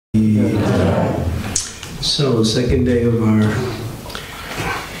So, second day of our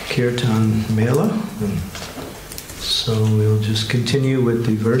Kirtan Mela. So we'll just continue with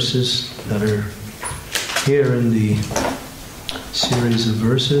the verses that are here in the series of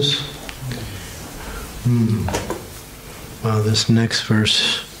verses. Wow, this next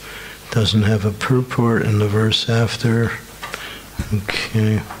verse doesn't have a purport in the verse after.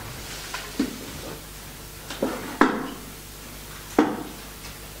 Okay.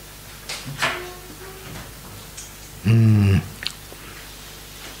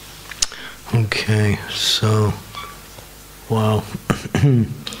 Okay, so, wow.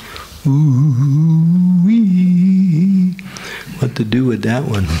 What to do with that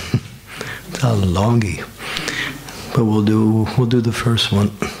one? It's a longy. But we'll do the first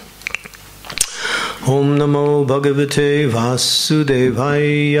one. Om Namo Bhagavate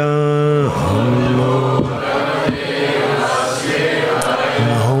Vasudevaya.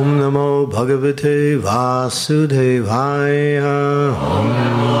 Om Namo Bhagavate Vasudevaya.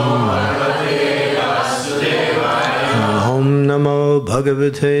 Om Namo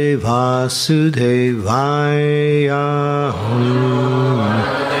Bhagavate Vasudevaya.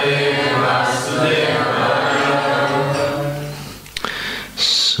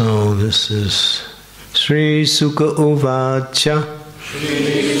 So this is Sri Sukha Uvacha.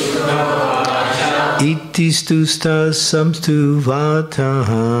 Iti stusta samstuvata.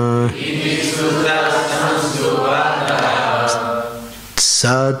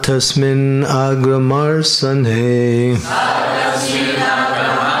 Satasmin agramarsane.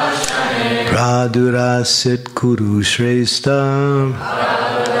 Pradurasit kuru shrestha.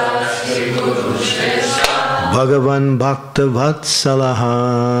 Bhagavan Bhakta Vatsalaha.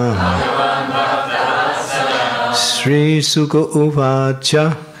 Sri Sukha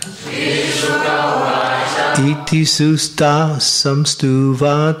Uvacha. Iti susta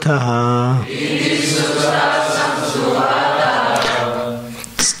samstuvataha.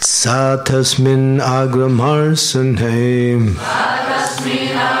 Satasmin agramarsane.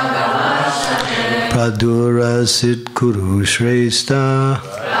 Pradurasit kuru shrestha.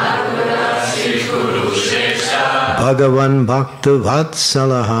 Bhagavan Bhakta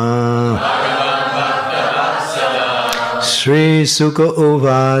Vatsalaha. Sri Sukha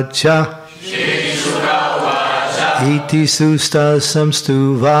Uvacha. Iti susta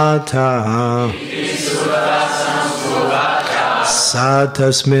samstuvata.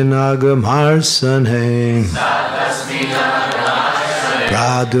 Satasmin agramarsane.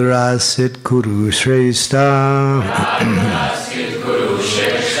 Pradurasit kuru shrestha.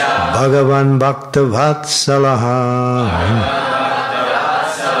 Bhagavan Bhakta Vatsalaha.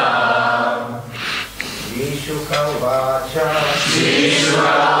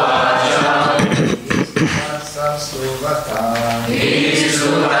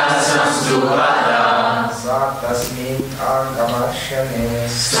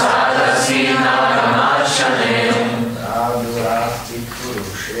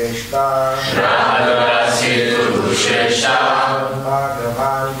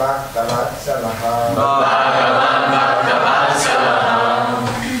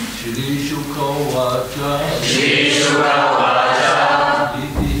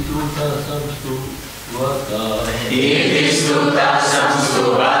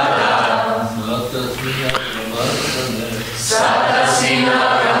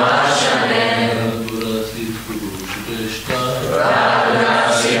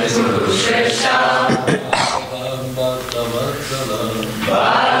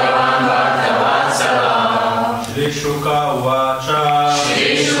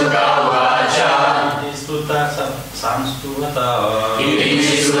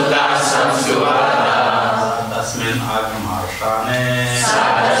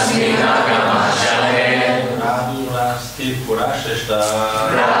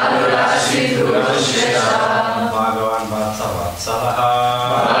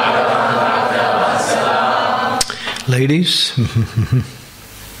 Ladies.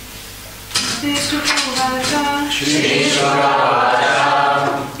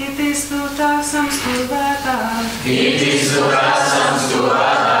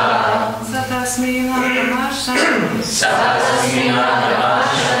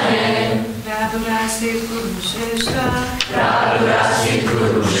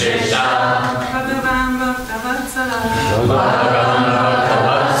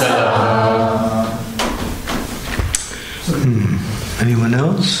 Anyone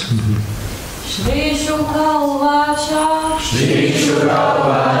else? Shri Shukha Uvacha. Shri Shukha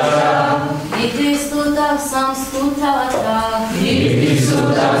Uvacha. Iti Stuta Samstutata. Iti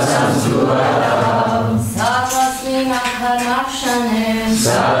Stuta Samstutata. Satasmin Nagarmarshane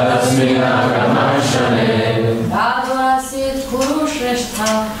Sadasmi Nagarmarshane Radharasit Guru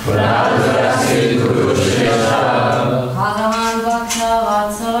Shrestha Radharasit Guru Shrestha Bhagavan Bhakta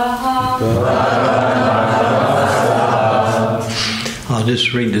Vatsalaha. I'll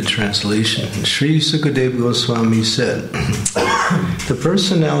just read the translation. Sri Sukadeva Goswami said, the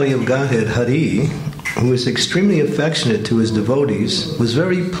personality of Godhead, Hari, who is extremely affectionate to his devotees, was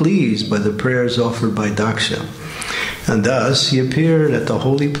very pleased by the prayers offered by Daksha. And thus he appeared at the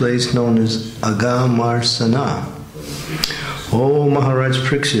holy place known as Agamarsana. O Maharaj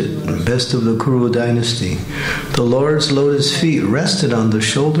Parikshit, best of the Kuru dynasty, the Lord's lotus feet rested on the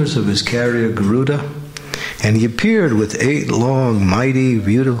shoulders of his carrier Garuda, and he appeared with 8 long, mighty,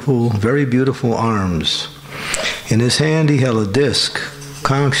 beautiful, very beautiful arms. In his hand he held a disc,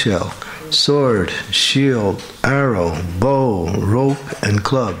 conch shell, sword, shield, arrow, bow, rope, and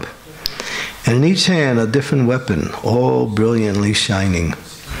club. And in each hand a different weapon, all brilliantly shining.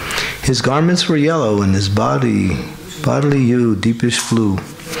 His garments were yellow, and his bodily hue deepish blue.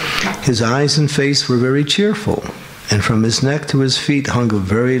 His eyes and face were very cheerful, and from his neck to his feet hung a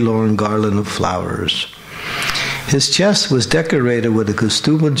very long garland of flowers. His chest was decorated with a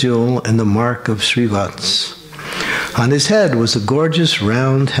Kaustubha jewel and the mark of Srivats. On his head was a gorgeous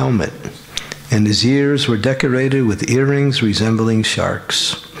round helmet, and his ears were decorated with earrings resembling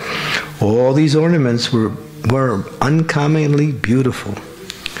sharks. All these ornaments were uncommonly beautiful.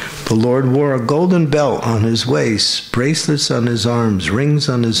 The Lord wore a golden belt on his waist, bracelets on his arms, rings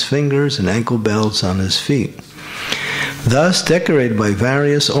on his fingers, and ankle belts on his feet. Thus, decorated by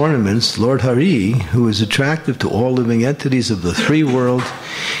various ornaments, Lord Hari, who is attractive to all living entities of the 3 worlds,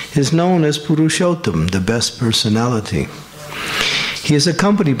 is known as Purushottam, the best personality. He is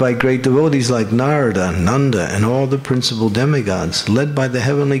accompanied by great devotees like Narada, Nanda, and all the principal demigods, led by the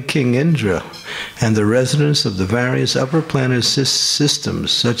heavenly king Indra, and the residents of the various upper planet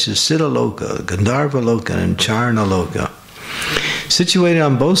systems, such as Siddhaloka, Gandharvaloka, and Charnaloka. Situated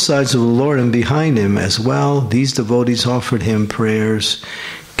on both sides of the Lord and behind him as well, these devotees offered him prayers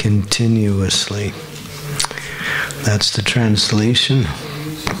continuously. That's the translation.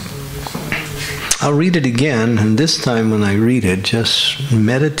 I'll read it again, and this time when I read it, just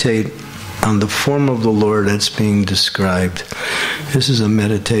meditate on the form of the Lord that's being described. This is a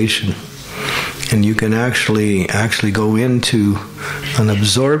meditation, and you can actually go into an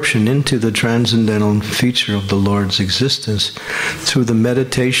absorption into the transcendental feature of the Lord's existence through the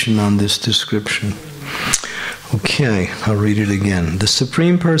meditation on this description. Okay, I'll read it again. The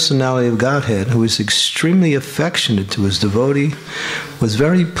Supreme Personality of Godhead, who is extremely affectionate to his devotee, was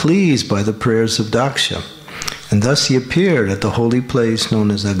very pleased by the prayers of Daksha, and thus he appeared at the holy place known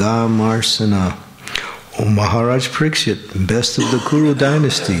as Agamarsana. O Maharaj Parikshit, best of the Kuru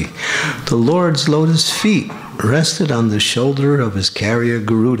dynasty, the Lord's lotus feet rested on the shoulder of his carrier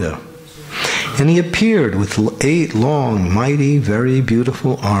Garuda, and he appeared with 8 long, mighty, very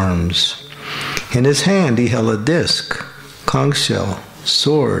beautiful arms. In his hand he held a disc, conch shell,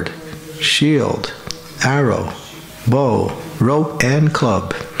 sword, shield, arrow, bow, rope, and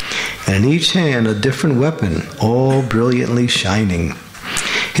club, and in each hand a different weapon, all brilliantly shining.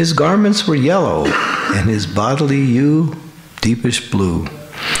 His garments were yellow, and his bodily hue deepish blue.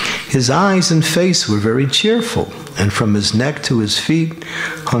 His eyes and face were very cheerful, and from his neck to his feet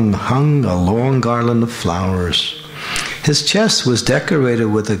hung a long garland of flowers. His chest was decorated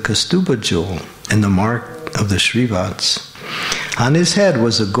with a Kaustubha jewel and the mark of the Srivats. On his head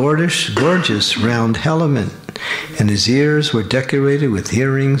was a gorgeous round helmet, and his ears were decorated with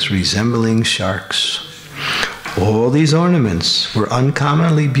earrings resembling sharks. All these ornaments were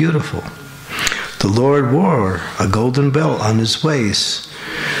uncommonly beautiful. The Lord wore a golden belt on his waist,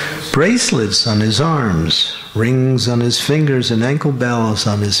 bracelets on his arms, rings on his fingers, and ankle bells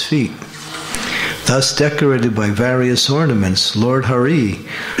on his feet. Thus decorated by various ornaments, Lord Hari,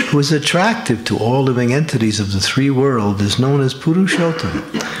 who is attractive to all living entities of the 3 worlds, is known as Purushottam,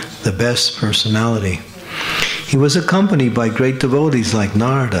 the best personality. He was accompanied by great devotees like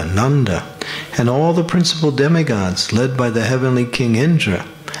Narada, Nanda, and all the principal demigods, led by the heavenly king Indra,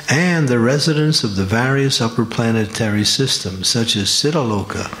 and the residents of the various upper planetary systems, such as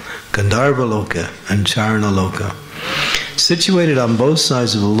Siddhaloka, Gandharvaloka, and Charnaloka. Situated on both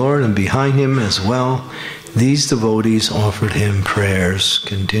sides of the Lord and behind him as well, these devotees offered him prayers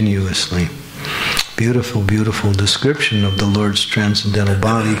continuously. Beautiful, beautiful description of the Lord's transcendental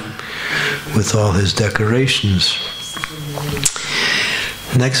body with all his decorations.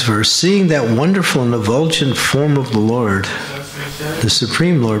 Next verse, seeing that wonderful and effulgent form of the Lord, the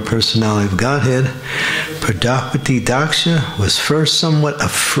Supreme Lord Personality of Godhead, Pradapati Daksha was first somewhat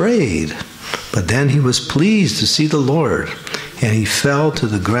afraid But then he was pleased to see the Lord, and he fell to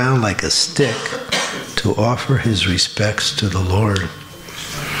the ground like a stick to offer his respects to the Lord.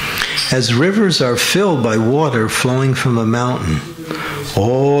 As rivers are filled by water flowing from a mountain,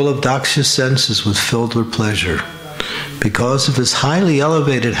 all of Daksha's senses was filled with pleasure. Because of his highly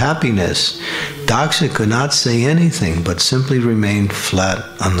elevated happiness, Daksha could not say anything but simply remained flat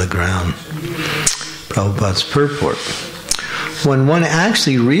on the ground. Prabhupada's purport. When one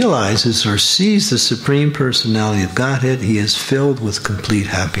actually realizes or sees the Supreme Personality of Godhead, he is filled with complete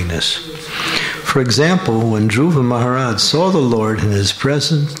happiness. For example, when Dhruva Maharaj saw the Lord in his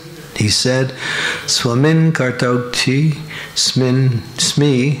presence, he said, Swamin kartaukti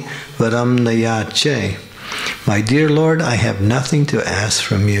smi varam nayache. My dear Lord, I have nothing to ask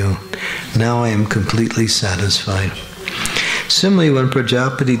from you. Now I am completely satisfied. Similarly, when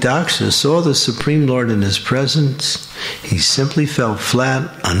Prajapati Daksha saw the Supreme Lord in his presence, he simply fell flat,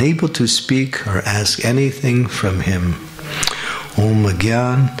 unable to speak or ask anything from him. Om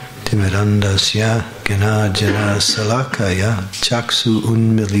Agyan Timirandasya Ganajana Salakaya Chaksu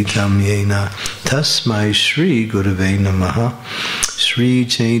Unmilitam Yena Tasmai Shri Gurave Namaha Shri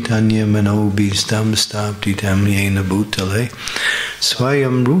Chaitanya Manobhistam Staptitam Yena Bhutale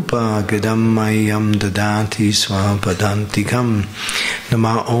Swayam Rupa Gadam Mayam Dadati Swapadantikam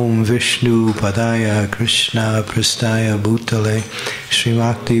Nama Om Vishnu Padaya Krishna Prastaya Bhutale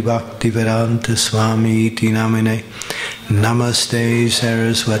Srimakti Bhakti Vedanta Swami Iti Namine Namaste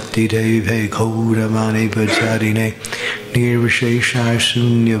Saraswati Deve Gauravani Pacharine Nirvishesha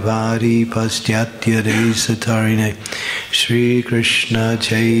Shunyavadi Pastyatya Desatarine Shri Krishna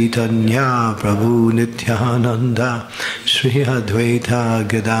Chaitanya Prabhu Nityananda Shri Advaita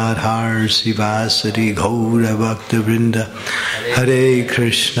Gadadhar Sivasati Gaura Bhakta Vrinda Hare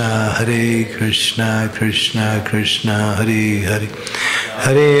Krishna Krishna Krishna Hare Hare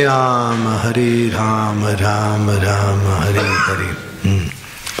Hare Rama Rama Rama Hare Hare.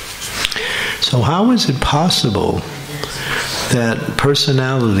 So how is it possible that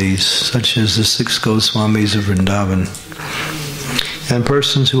personalities such as the 6 Goswamis of Vrindavan and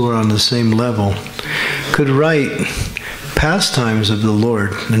persons who are on the same level could write pastimes of the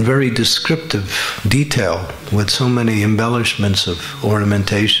Lord in very descriptive detail with so many embellishments of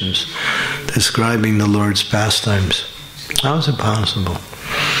ornamentations describing the Lord's pastimes? How is it possible?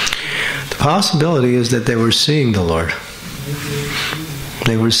 The possibility is that they were seeing the Lord.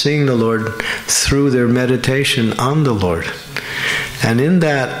 They were seeing the Lord through their meditation on the Lord. And in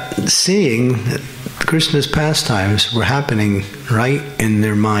that seeing, Krishna's pastimes were happening right in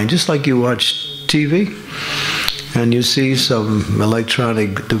their mind. Just like you watch TV and you see some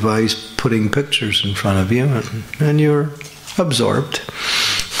electronic device putting pictures in front of you and you're absorbed.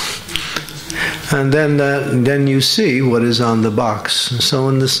 And then you see what is on the box. So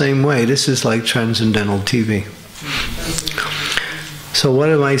in the same way, this is like transcendental TV. So what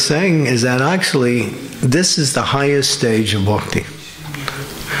am I saying is that actually this is the highest stage of bhakti.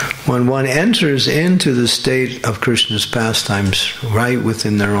 When one enters into the state of Krishna's pastimes right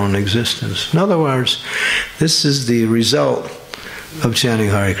within their own existence. In other words, this is the result of chanting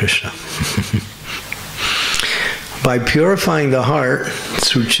Hare Krishna. By purifying the heart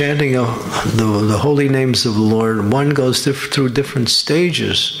through chanting the holy names of the Lord, one goes through different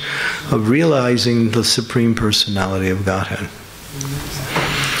stages of realizing the Supreme Personality of Godhead.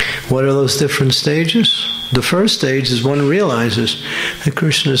 What are those different stages? The first stage is one realizes that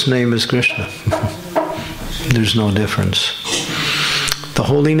Krishna's name is Krishna. There's no difference. The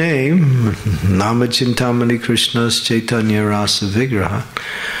holy name, Nama Chintamani Krishna's Chaitanya Rasa Vigraha,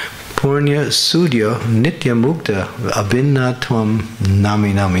 Purnya Sudya Nitya Mukta Abhinna Tvam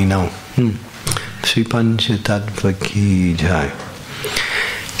Nami Nami No. Sri Pancha Tattva Ki Jai.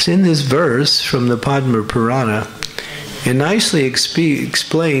 It's in this verse from the Padma Purana. It nicely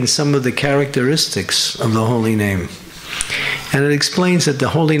explains some of the characteristics of the holy name. And it explains that the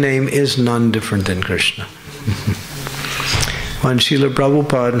holy name is none different than Krishna. When Srila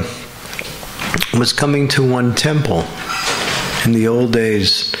Prabhupada was coming to one temple in the old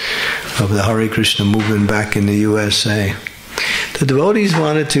days of the Hare Krishna movement back in the USA, the devotees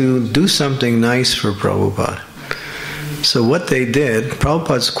wanted to do something nice for Prabhupada. So what they did,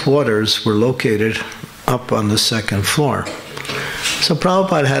 Prabhupada's quarters were located up on the second floor. So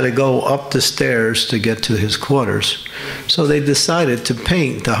Prabhupada had to go up the stairs to get to his quarters. So they decided to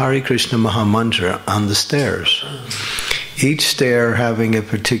paint the Hare Krishna Mahamantra on the stairs. Each stair having a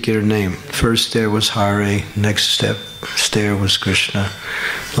particular name. First stair was Hare, next stair was Krishna,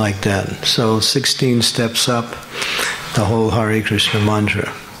 like that. So 16 steps up, the whole Hare Krishna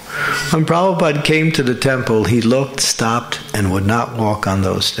mantra. When Prabhupada came to the temple, he looked, stopped, and would not walk on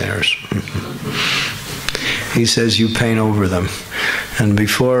those stairs. he says, you paint over them. And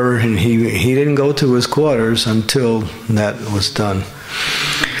before, and he didn't go to his quarters until that was done.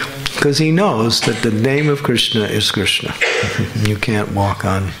 Because he knows that the name of Krishna is Krishna. You can't walk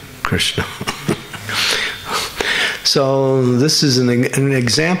on Krishna. So this is an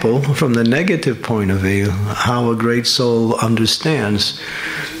example from the negative point of view, how a great soul understands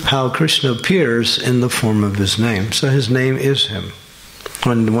how Krishna appears in the form of his name. So his name is him.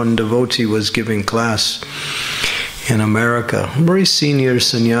 When one devotee was giving class in America, a very senior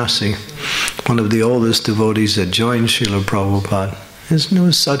sannyasi, one of the oldest devotees that joined Srila Prabhupada, his name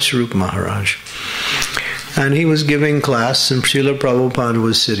was Satsvarup Maharaj. And he was giving class and Srila Prabhupada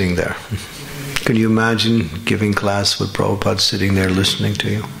was sitting there. Can you imagine giving class with Prabhupada sitting there listening to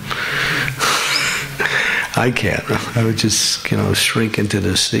you? I can't. I would just, shrink into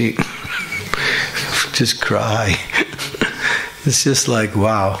the seat. Just cry. It's just like,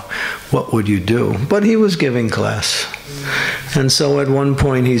 wow, what would you do? But he was giving class. And so at one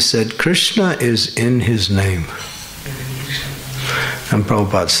point he said, Krishna is in his name. And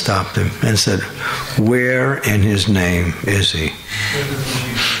Prabhupada stopped him and said, where in his name is he?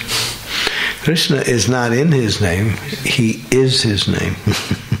 Krishna is not in his name, he is his name.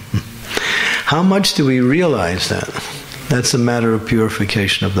 How much do we realize that? That's a matter of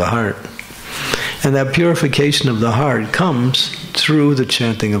purification of the heart. And that purification of the heart comes through the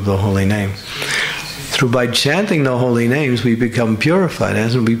chanting of the holy name. By chanting the holy names, we become purified.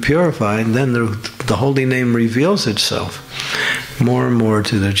 As we purified, then the holy name reveals itself more and more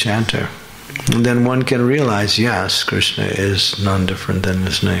to the chanter. And then one can realize, yes, Krishna is none different than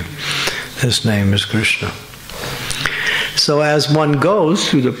his name. His name is Krishna. So as one goes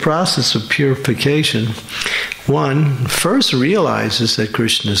through the process of purification, one first realizes that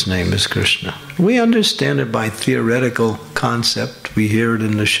Krishna's name is Krishna. We understand it by theoretical concept. We hear it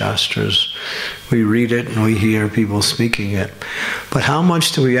in the Shastras. We read it and we hear people speaking it. But how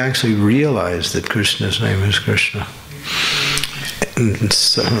much do we actually realize that Krishna's name is Krishna? Nam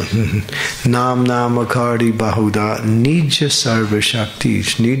Namakardi Bahuda Nija Sarva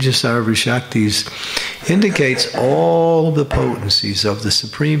Shaktis. Nija Sarva Shaktis indicates all the potencies of the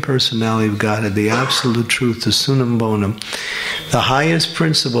Supreme Personality of Godhead, the absolute truth, the Sunam Bonam, the highest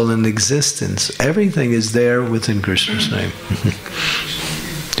principle in existence. Everything is there within Krishna's name.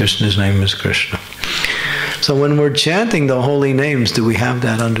 Krishna's name is Krishna. So when we're chanting the holy names, do we have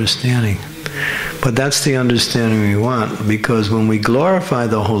that understanding? But that's the understanding we want, because when we glorify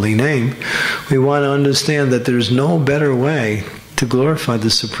the holy name, we want to understand that there's no better way to glorify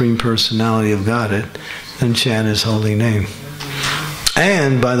the Supreme Personality of Godhead than chant His holy name.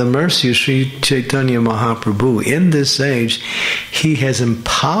 And by the mercy of Sri Chaitanya Mahaprabhu, in this age, He has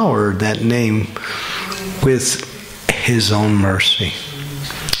empowered that name with His own mercy.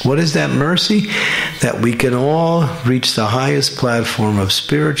 What is that mercy? That we can all reach the highest platform of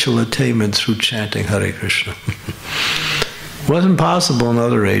spiritual attainment through chanting Hare Krishna. It wasn't possible in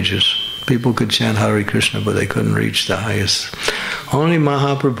other ages. People could chant Hare Krishna, but they couldn't reach the highest. Only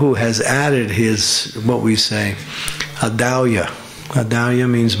Mahaprabhu has added his, what we say, adalya. Adalya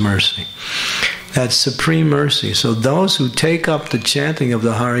means mercy. That's supreme mercy. So those who take up the chanting of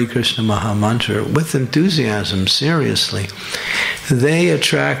the Hare Krishna Maha Mantra with enthusiasm, seriously, they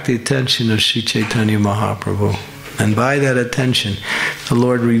attract the attention of Sri Chaitanya Mahaprabhu. And by that attention, the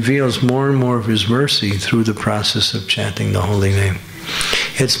Lord reveals more and more of His mercy through the process of chanting the holy name.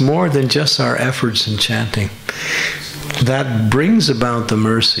 It's more than just our efforts in chanting. That brings about the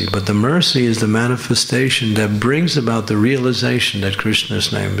mercy, but the mercy is the manifestation that brings about the realization that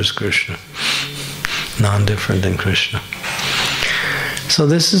Krishna's name is Krishna, non-different than Krishna. So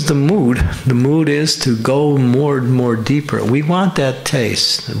this is the mood. The mood is to go more and more deeper. We want that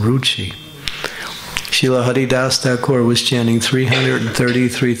taste, ruchi. Srila Haridas Thakur was chanting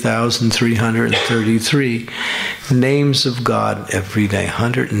 333,333 names of God every day,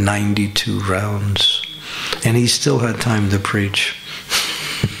 192 rounds. And he still had time to preach.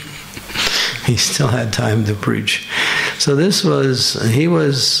 He still had time to preach. So he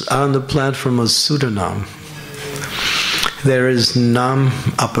was on the platform of Sudanam. There is Nam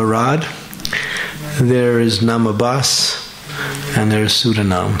Aparad, there is Namabas, and there is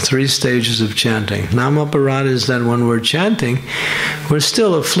Sudanam. 3 stages of chanting. Nam Aparad is that when we're chanting, we're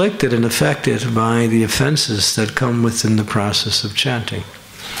still afflicted and affected by the offenses that come within the process of chanting.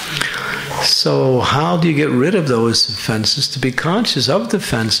 So how do you get rid of those offenses? To be conscious of the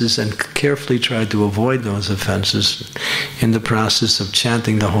offenses and carefully try to avoid those offenses in the process of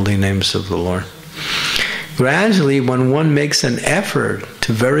chanting the holy names of the Lord. Gradually, when one makes an effort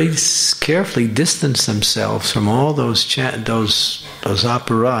to very carefully distance themselves from all those those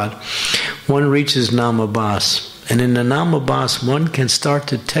aparad, one reaches Namabhas. And in the Namabhas, one can start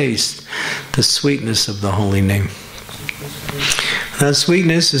to taste the sweetness of the holy name. That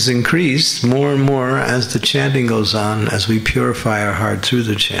sweetness is increased more and more as the chanting goes on, as we purify our heart through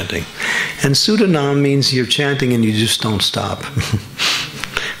the chanting. And Sudanam means you're chanting and you just don't stop.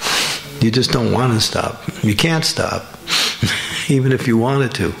 You just don't want to stop. You can't stop, even if you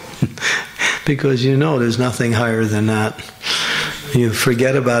wanted to, because you know there's nothing higher than that. You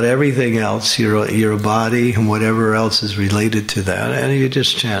forget about everything else, your body and whatever else is related to that, and you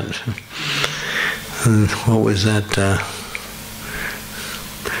just chant. And what was that?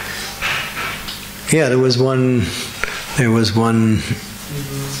 There was one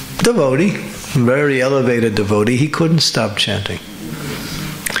devotee, very elevated devotee. He couldn't stop chanting.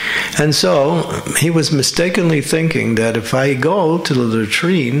 And so he was mistakenly thinking that if I go to the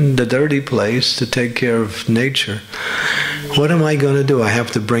latrine, the dirty place, to take care of nature, what am I going to do? I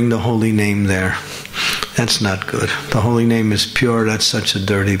have to bring the holy name there. That's not good. The holy name is pure. That's such a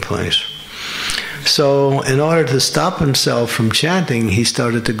dirty place. So in order to stop himself from chanting, he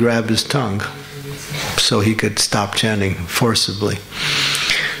started to grab his tongue so he could stop chanting forcibly.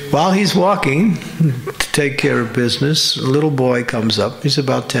 While he's walking to take care of business, a little boy comes up. He's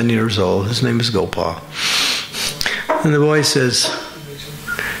about 10 years old. His name is Gopal. And the boy says,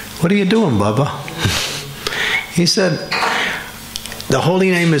 "What are you doing, Baba?" He said, "The holy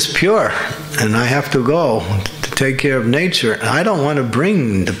name is pure, and I have to go to take care of nature. I don't want to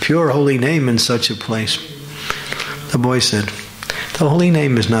bring the pure holy name in such a place." The boy said, "The holy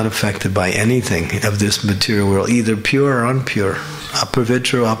name is not affected by anything of this material world, either pure or impure.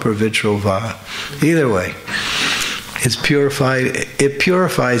 Apavitro, apavitro va. Either way, it's purified. It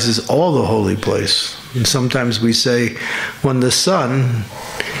purifies all the holy place." And sometimes we say, when the sun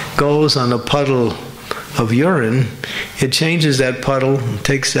goes on a puddle of urine, it changes that puddle,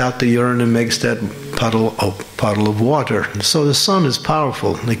 takes out the urine, and makes that puddle a puddle of water. So the sun is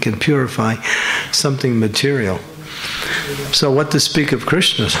powerful. It can purify something material. So what to speak of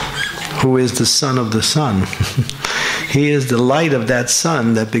Krishna, who is the son of the sun? He is the light of that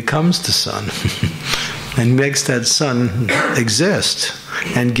sun that becomes the sun and makes that sun exist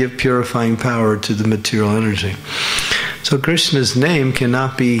and give purifying power to the material energy. So Krishna's name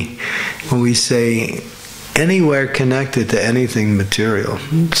cannot be, when we say, anywhere connected to anything material.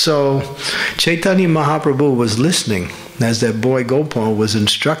 So Chaitanya Mahaprabhu was listening as that boy Gopal was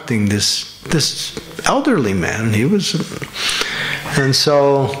instructing this elderly man. And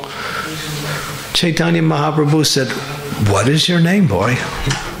so Chaitanya Mahaprabhu said, "What is your name, boy?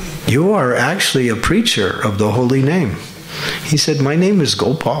 You are actually a preacher of the holy name." He said, "My name is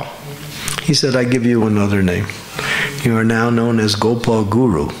Gopal." He said, "I give you another name. You are now known as Gopal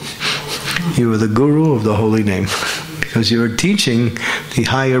Guru. You are the guru of the holy name, because you are teaching the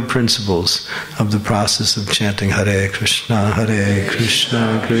higher principles of the process of chanting Hare Krishna,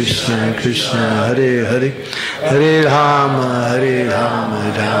 Krishna Krishna, Hare Hare, Hare Rama,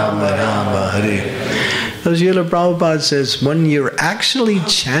 Rama Rama, Hare." So Srila Prabhupada says, when you're actually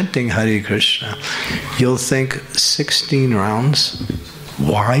chanting Hare Krishna, you'll think 16 rounds.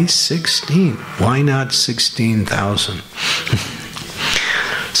 Why 16? Why not 16,000?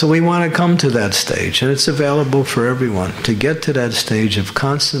 So we want to come to that stage, and it's available for everyone, to get to that stage of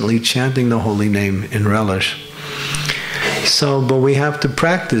constantly chanting the holy name in relish. But we have to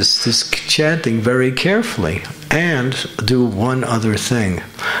practice this chanting very carefully and do one other thing.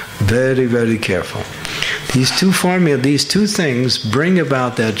 Very, very careful. These two things bring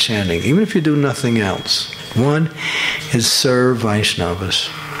about that chanting, even if you do nothing else. One is serve Vaishnavas.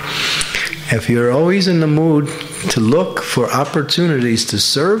 If you're always in the mood to look for opportunities to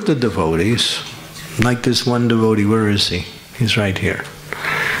serve the devotees, like this one devotee, where is he? He's right here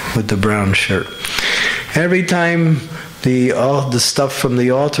with the brown shirt. Every time the stuff from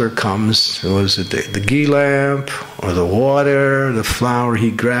the altar comes, was it the ghee lamp or the water, the flower,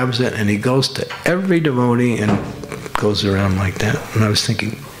 he grabs it and he goes to every devotee and goes around like that. And I was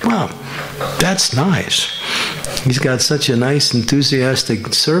thinking, wow, that's nice. He's got such a nice,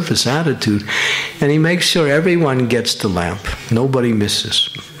 enthusiastic service attitude, and he makes sure everyone gets the lamp. Nobody misses.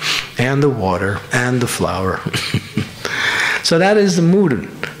 And the water, and the flower. So that is the mood.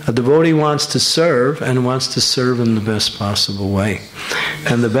 A devotee wants to serve, and wants to serve in the best possible way.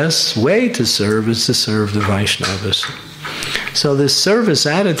 And the best way to serve is to serve the Vaishnavas. So this service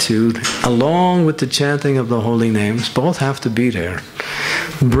attitude, along with the chanting of the holy names, both have to be there.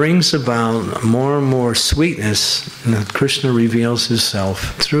 Brings about more and more sweetness, and that Krishna reveals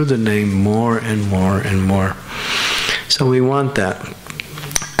himself through the name more and more and more. So we want that.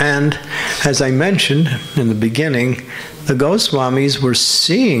 And as I mentioned in the beginning, the Goswamis were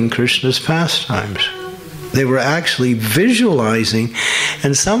seeing Krishna's pastimes. They were actually visualizing,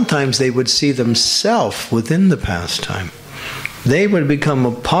 and sometimes they would see themselves within the pastime. They would become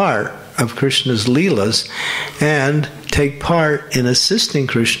a part of Krishna's Leelas and take part in assisting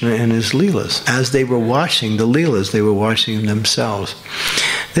Krishna in his Leelas. As they were watching the Leelas, they were watching themselves.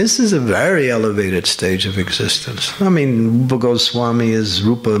 This is a very elevated stage of existence. I mean, Rupa Goswami is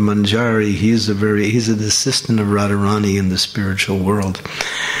Rupa Manjari. He's an assistant of Radharani in the spiritual world.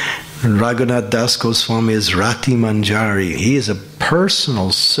 And Raghunath Das Goswami is Rati Manjari. He is a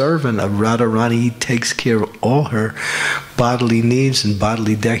personal servant of Radharani. He takes care of all her bodily needs and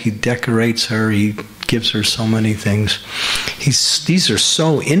bodily he decorates her. He gives her so many things. These are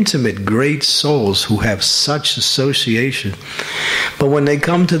so intimate, great souls who have such association. But when they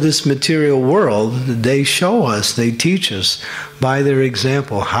come to this material world, they show us, they teach us by their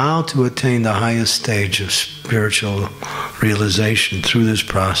example how to attain the highest stage of spiritual realization through this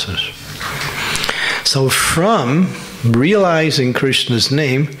process. So from realizing Krishna's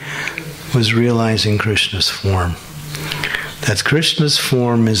name was realizing Krishna's form. That Krishna's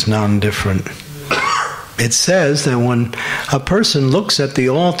form is non-different. It says that when a person looks at the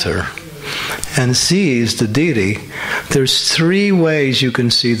altar and sees the deity, there's three ways you can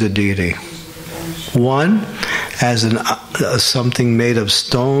see the deity. One, as something made of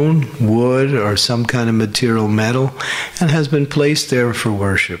stone, wood, or some kind of material metal, and has been placed there for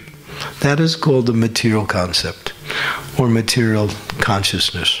worship. That is called the material concept, or material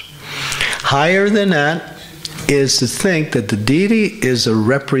consciousness. Higher than that is to think that the deity is a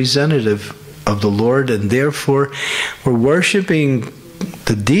representative of the Lord, and therefore we're worshiping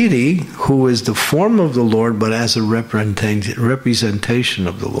the deity who is the form of the Lord, but as a representation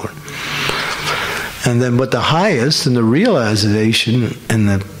of the Lord. And then what the highest and the realization and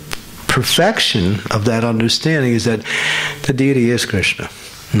the perfection of that understanding is that the deity is Krishna,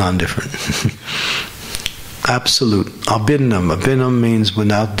 non-different. Absolute. Abhinam. Abhinam means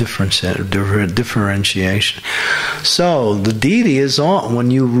without differentiation. So the deity is all.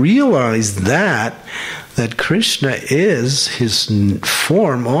 When you realize that Krishna is his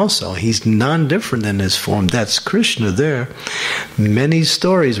form also. He's non-different than his form. That's Krishna there. Many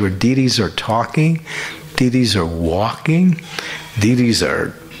stories where deities are talking, deities are walking, deities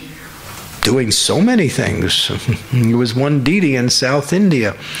are doing so many things. There was one deity in South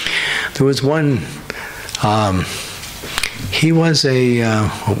India. There was one... he was a,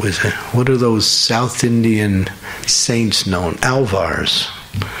 what are those South Indian saints known? Alvars.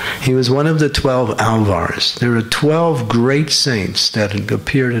 He was one of the 12 Alvars. There are 12 great saints that had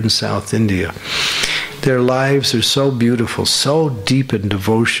appeared in South India. Their lives are so beautiful, so deep in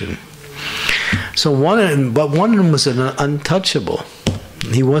devotion. So one of them was an untouchable.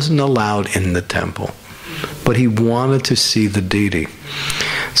 He wasn't allowed in the temple, but he wanted to see the deity.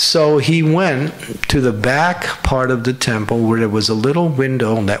 So he went to the back part of the temple where there was a little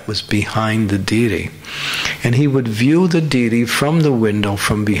window that was behind the deity. And he would view the deity from the window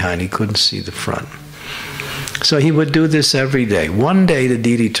from behind. He couldn't see the front. So he would do this every day. One day the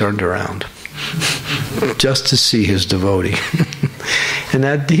deity turned around just to see his devotee. And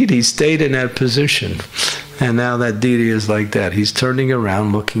that deity stayed in that position. And now that deity is like that. He's turning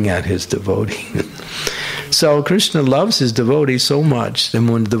around looking at his devotee. So Krishna loves his devotee so much, and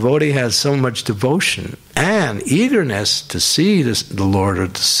when the devotee has so much devotion and eagerness to see the Lord or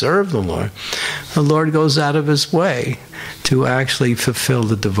to serve the Lord goes out of his way to actually fulfill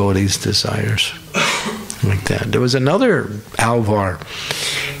the devotee's desires. Like that. There was another Alvar.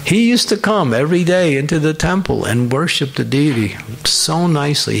 He used to come every day into the temple and worship the deity so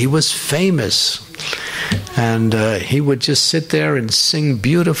nicely. He was famous. And he would just sit there and sing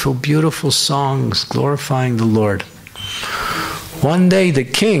beautiful, beautiful songs glorifying the Lord. One day the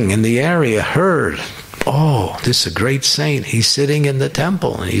king in the area heard, oh, this is a great saint. He's sitting in the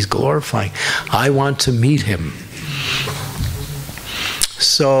temple and he's glorifying. I want to meet him.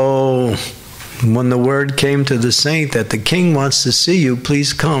 So when the word came to the saint that the king wants to see you,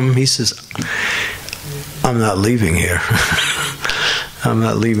 please come, he says, I'm not leaving here. I'm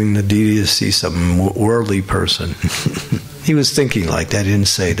not leaving the deity to see some worldly person. He was thinking like that. He didn't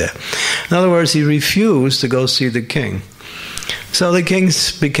say that. In other words, he refused to go see the king. So the king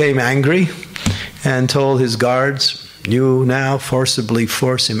became angry and told his guards, you now forcibly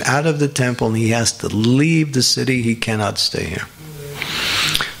force him out of the temple and he has to leave the city. He cannot stay here.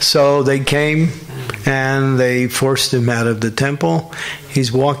 So they came and they forced him out of the temple.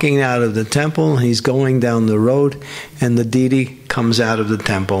 He's walking out of the temple, he's going down the road, and the deity comes out of the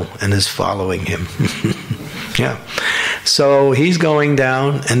temple and is following him. Yeah. So he's going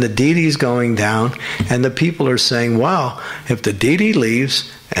down, and the deity's going down, and the people are saying, wow, if the deity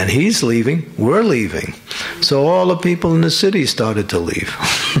leaves and he's leaving, we're leaving. So all the people in the city started to leave.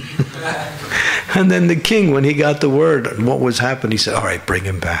 And then the king, when he got the word and what was happening, he said, all right, bring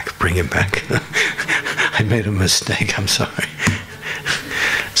him back, bring him back. I made a mistake, I'm sorry.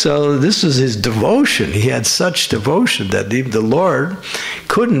 So this was his devotion. He had such devotion that the Lord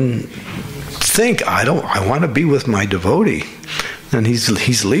couldn't think, I want to be with my devotee. And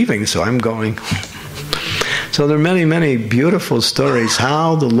he's leaving, so I'm going. So there are many, many beautiful stories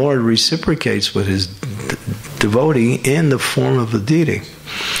how the Lord reciprocates with his devotee in the form of a deity.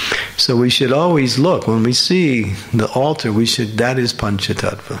 So we should always look, when we see the altar, that is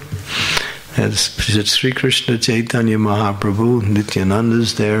Panchatattva. As Sri Krishna Chaitanya Mahaprabhu,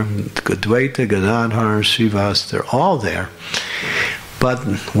 Nityananda's there, Advaita, Gadadhar, Srivas, they're all there. But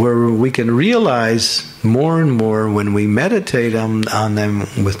where we can realize more and more when we meditate on them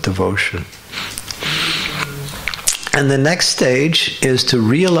with devotion. And the next stage is to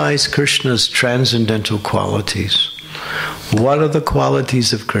realize Krishna's transcendental qualities. What are the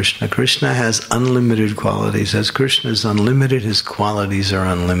qualities of Krishna? Krishna has unlimited qualities. As Krishna is unlimited, his qualities are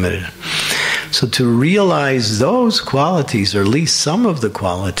unlimited. So to realize those qualities, or at least some of the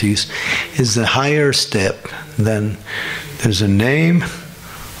qualities, is the higher step. Then there's a name,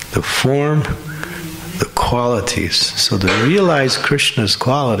 the form, the qualities. So to realize Krishna's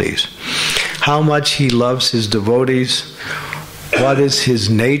qualities, how much he loves his devotees, what is his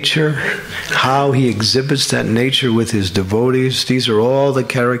nature, how he exhibits that nature with his devotees. These are all the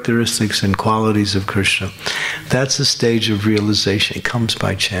characteristics and qualities of Krishna. That's the stage of realization. It comes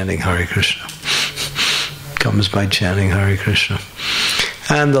by chanting Hare Krishna. It comes by chanting Hare Krishna.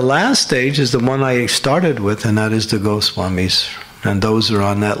 And the last stage is the one I started with, and that is the Goswamis. And those are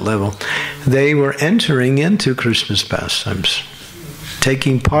on that level. They were entering into Krishna's pastimes,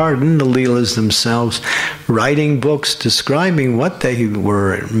 taking part in the Leelas themselves, writing books describing what they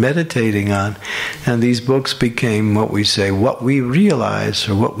were meditating on, and these books became what we say, what we realize,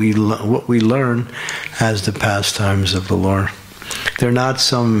 or what we learn as the pastimes of the Lord. They're not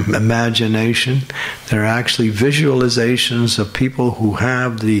some imagination. They're actually visualizations of people who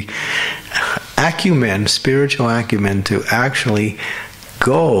have the acumen, spiritual acumen, to actually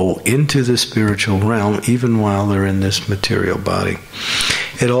go into the spiritual realm even while they're in this material body.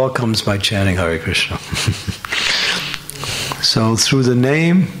 It all comes by chanting Hare Krishna. So through the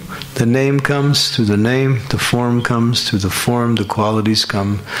name comes, through the name, the form comes, through the form, the qualities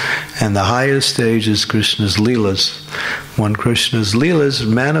come, and the highest stage is Krishna's Leelas. When Krishna's Leelas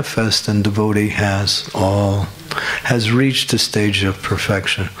manifest, and devotee has reached the stage of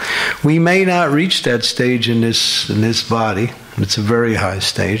perfection. We may not reach that stage in this body. It's a very high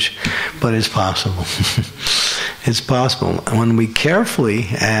stage, but it's possible. It's possible. When we carefully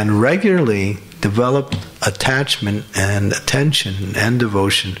and regularly develop attachment and attention and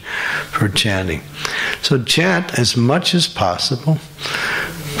devotion for chanting. So chant as much as possible.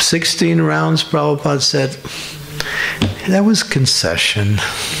 16 rounds, Prabhupada said, that was concession.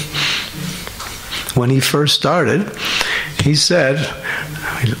 When he first started, he said,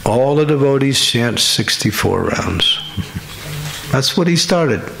 all the devotees chant 64 rounds. That's what he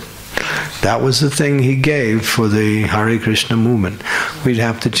started. That was the thing he gave for the Hare Krishna movement. We'd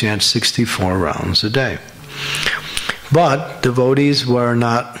have to chant 64 rounds a day. But devotees were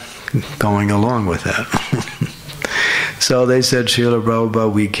not going along with that. So they said, Srila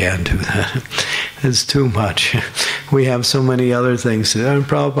Prabhupada, we can't do that. It's too much. We have so many other things to do. And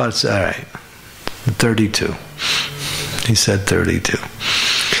Prabhupada said, all right, 32. He said 32.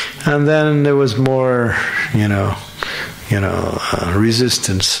 And then there was more,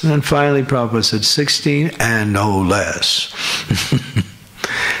 resistance. And finally Prabhupada said 16 and no less.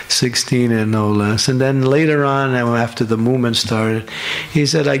 16 and no less. And then later on, after the movement started, he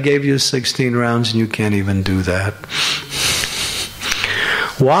said, I gave you 16 rounds and you can't even do that.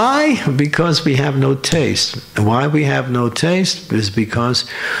 Why? Because we have no taste. And why we have no taste is because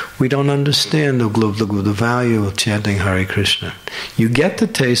we don't understand the value of chanting Hare Krishna. You get the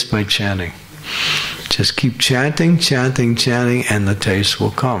taste by chanting. Just keep chanting, chanting, chanting, and the taste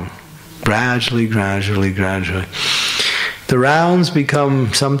will come. Gradually, gradually, gradually. The rounds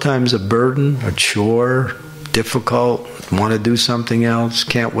become sometimes a burden, a chore, difficult, want to do something else,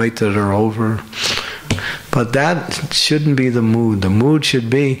 can't wait till they're over. But that shouldn't be the mood. The mood should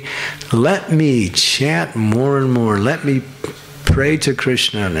be, let me chant more and more. Let me pray to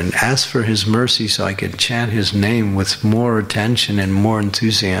Krishna and ask for his mercy so I can chant his name with more attention and more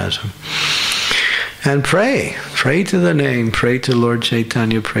enthusiasm. And pray. Pray to the name. Pray to Lord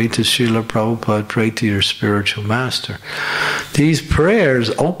Chaitanya. Pray to Srila Prabhupada. Pray to your spiritual master. These prayers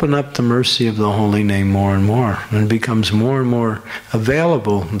open up the mercy of the holy name more and more, and becomes more and more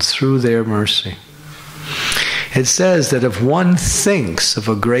available through their mercy. It says that if one thinks of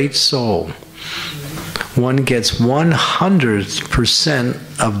a great soul, one gets 100%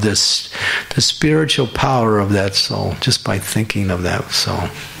 of the spiritual power of that soul just by thinking of that soul.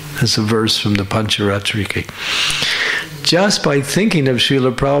 That's a verse from the Pancharatrika. Just by thinking of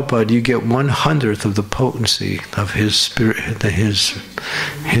Srila Prabhupada, you get 1/100th of the potency of his spirit,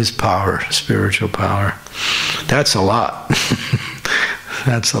 his power, spiritual power. That's a lot.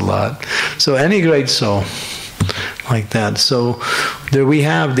 That's a lot. So any great soul like that. So there we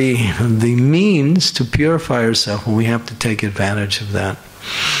have the means to purify ourselves, and we have to take advantage of that.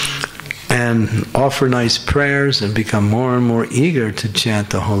 And offer nice prayers and become more and more eager to chant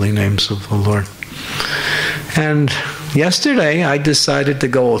the holy names of the Lord. And yesterday I decided to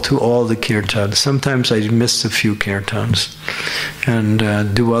go to all the kirtans. Sometimes I miss a few kirtans and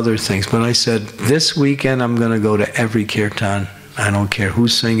do other things. But I said, this weekend I'm going to go to every kirtan. I don't care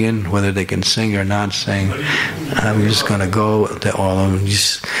who's singing, whether they can sing or not sing. I'm just going to go to all of them.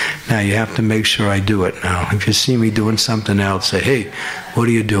 Now you have to make sure I do it now. If you see me doing something else, say, hey, what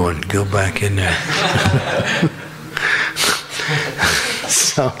are you doing? Go back in there.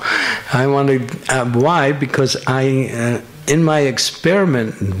 So I want to, why? Because in my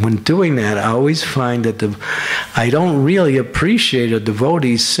experiment, when doing that, I always find that I don't really appreciate a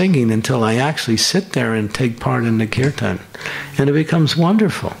devotee singing until I actually sit there and take part in the kirtan. And it becomes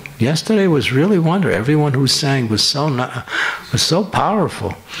wonderful. Yesterday was really wonderful. Everyone who sang was so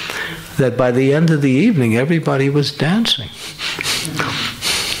powerful that by the end of the evening, everybody was dancing.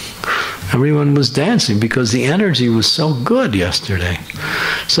 Everyone was dancing because the energy was so good yesterday.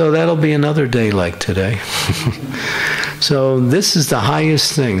 So that'll be another day like today. So this is the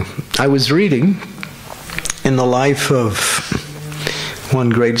highest thing. I was reading in the life of one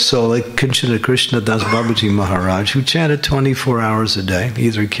great soul, like Krishna Das Babaji Maharaj, who chanted 24 hours a day,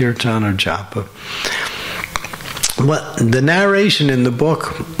 either kirtan or japa. But the narration in the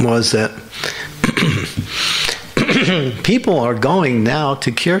book was that people are going now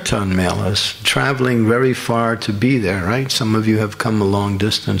to kirtan melas, traveling very far to be there, right? Some of you have come a long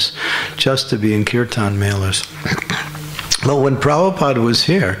distance just to be in kirtan melas. But when Prabhupada was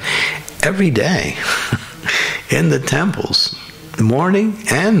here, every day in the temples, morning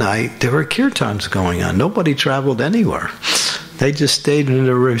and night, there were kirtans going on. Nobody traveled anywhere. They just stayed in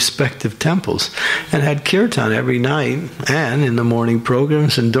their respective temples and had kirtan every night and in the morning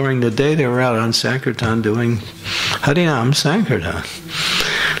programs, and during the day they were out on Sankirtan doing Harinam Sankirtan.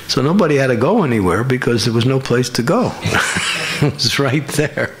 So nobody had to go anywhere because there was no place to go. It was right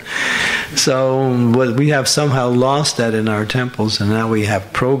there. So we have somehow lost that in our temples, and now we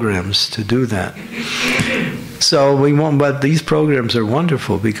have programs to do that. So we want, but these programs are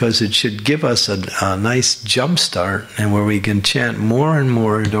wonderful because it should give us a nice jump start, and where we can chant more and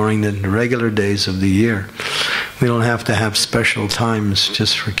more during the regular days of the year. We don't have to have special times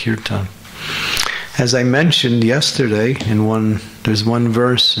just for kirtan. As I mentioned yesterday, there's one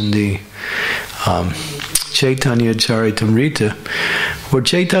verse in the Chaitanya Charitamrita where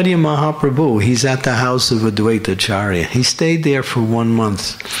Chaitanya Mahaprabhu, he's at the house of Advaita Acharya. He stayed there for 1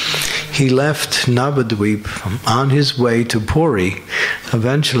 month. He left Navadvip on his way to Puri,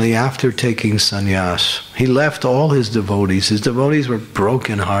 eventually after taking sannyas. He left all his devotees. His devotees were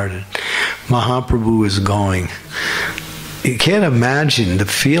broken-hearted. Mahaprabhu is going. You can't imagine the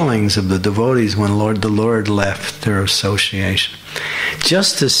feelings of the devotees when the Lord left their association.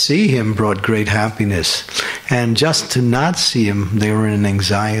 Just to see him brought great happiness, and just to not see him, they were in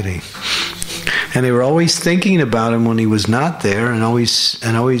anxiety. And they were always thinking about him when he was not there, and always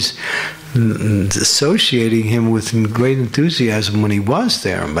associating him with great enthusiasm when he was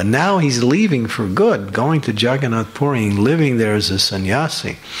there. But now he's leaving for good, going to Jagannath Puri and living there as a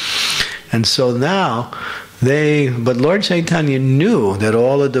sannyasi. And so now but Lord Chaitanya knew that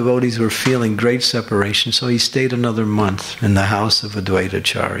all the devotees were feeling great separation, so he stayed another month in the house of Advaita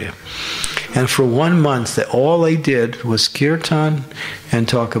Acharya. And for 1 month, all they did was kirtan and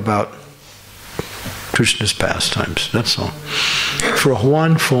talk about Krishna's pastimes. That's all. For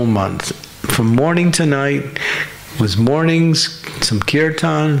 1 full month. From morning to night was mornings, some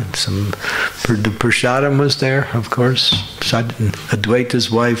kirtan, the prasadam was there, of course. Advaita's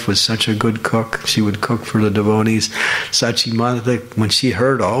wife was such a good cook. She would cook for the devotees. Sachimata, when she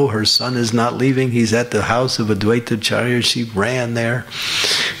heard, her son is not leaving, he's at the house of Advaita Acharya, she ran there.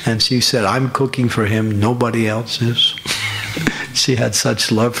 And she said, I'm cooking for him, nobody else is. She had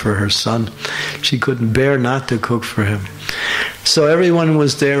such love for her son. She couldn't bear not to cook for him. So everyone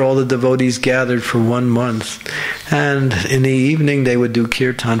was there, all the devotees gathered for 1 month. And in the evening they would do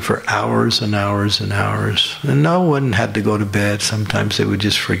kirtan for hours and hours and hours. And no one had to go to bed. Sometimes they would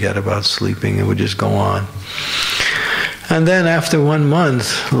just forget about sleeping. It would just go on. And then after 1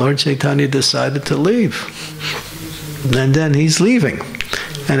 month, Lord Chaitanya decided to leave. And then he's leaving.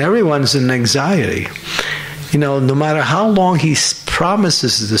 And everyone's in anxiety. You know, no matter how long he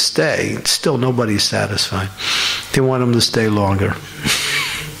promises to stay, still nobody's satisfied. They want him to stay longer.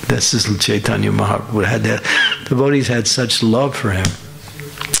 This is Chaitanya Mahaprabhu. The devotees had such love for him.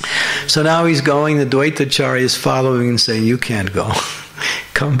 So now he's going, the Dvaitacharya is following and saying, you can't go.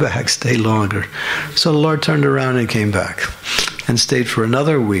 Come back, stay longer. So the Lord turned around and came back and stayed for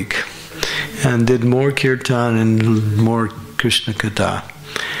another week and did more kirtan and more Krishna Katha.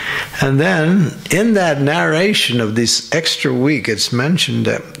 And then, in that narration of this extra week, it's mentioned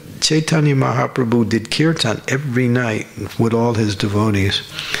that Chaitanya Mahaprabhu did kirtan every night with all his devotees.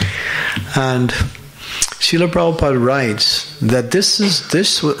 And Srila Prabhupada writes that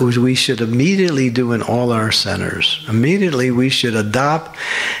this we should immediately do in all our centers. Immediately we should adopt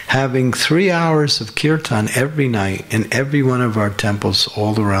having 3 hours of kirtan every night in every one of our temples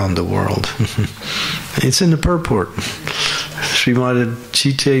all around the world. It's in the purport. Srimad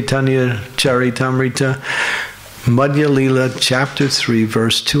Chaitanya Charitamrita, Madhya Lila, chapter 3,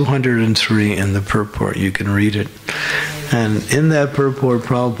 verse 203 in the purport. You can read it. And in that purport,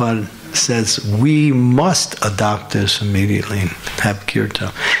 Prabhupada says we must adopt this immediately and have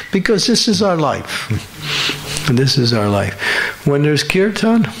kirtan. Because this is our life. This is our life. When there's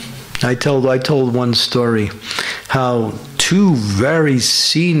kirtan, I told one story how 2 very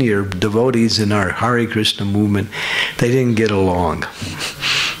senior devotees in our Hare Krishna movement, they didn't get along.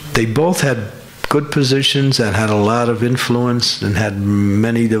 They both had good positions and had a lot of influence and had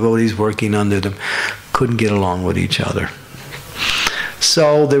many devotees working under them, couldn't get along with each other.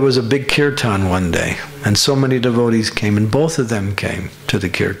 So there was a big kirtan one day, and so many devotees came, and both of them came to the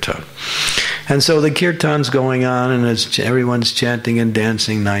kirtan. And so the kirtan's going on, and everyone's chanting and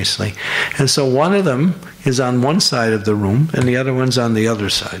dancing nicely. And so one of them is on one side of the room, and the other one's on the other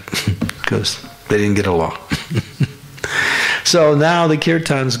side, because they didn't get along. So now the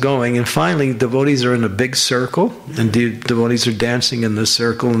kirtan's going, and finally devotees are in a big circle, and devotees are dancing in the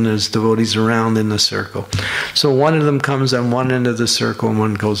circle, and there's devotees around in the circle. So one of them comes on one end of the circle, and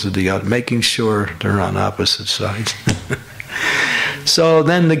one goes to the other, making sure they're on opposite sides. So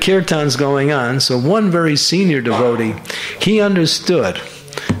then the kirtan's going on. So one very senior devotee, he understood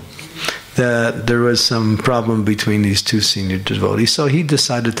that there was some problem between these 2 senior devotees. So he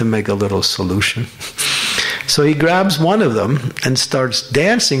decided to make a little solution. So he grabs one of them and starts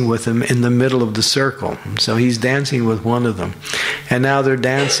dancing with him in the middle of the circle. So he's dancing with one of them. And now they're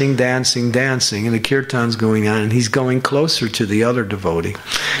dancing, dancing, dancing, and the kirtan's going on, and he's going closer to the other devotee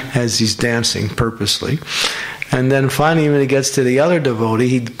as he's dancing purposely. And then finally, when he gets to the other devotee,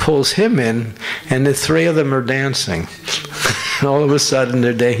 he pulls him in, and the 3 of them are dancing. All of a sudden,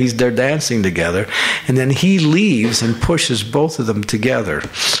 they're dancing together. And then he leaves and pushes both of them together.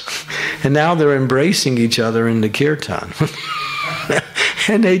 And now they're embracing each other in the kirtan.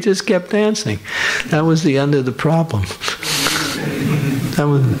 And they just kept dancing. That was the end of the problem.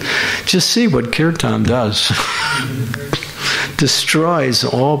 Just see what kirtan does. Destroys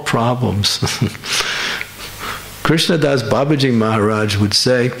all problems. Krishnadas Babaji Maharaj would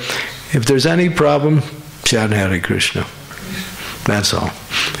say, if there's any problem, chant Hare Krishna. That's all.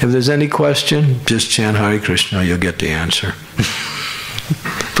 If there's any question, just chant Hare Krishna, you'll get the answer.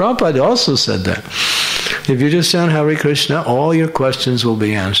 Prabhupada also said that. If you just chant Hare Krishna, all your questions will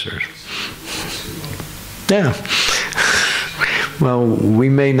be answered. Yeah. Well, we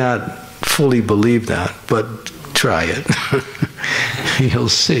may not fully believe that, but try it. You'll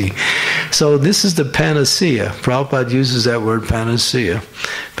see. So this is the panacea. Prabhupada uses that word panacea.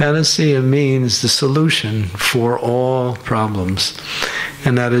 Panacea means the solution for all problems.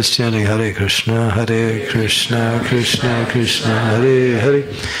 And that is chanting Hare Krishna, Krishna Krishna, Hare Hare,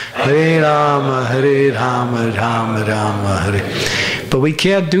 Hare Rama, Rama Rama, Hare. But we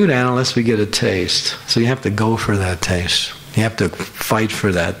can't do that unless we get a taste. So you have to go for that taste. You have to fight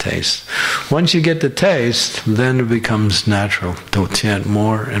for that taste. Once you get the taste, then it becomes natural to chant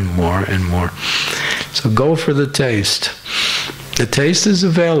more and more and more. So go for the taste. The taste is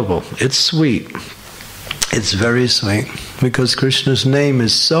available. It's sweet. It's very sweet because Krishna's name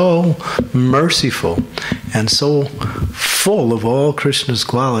is so merciful and so full of all Krishna's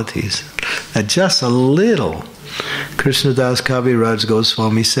qualities that just a little Krishnadas Kaviraj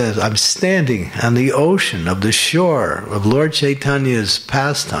Goswami says, I'm standing on the ocean of the shore of Lord Chaitanya's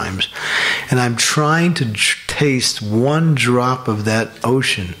pastimes, and I'm trying to taste one drop of that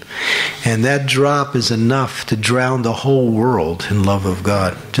ocean. And that drop is enough to drown the whole world in love of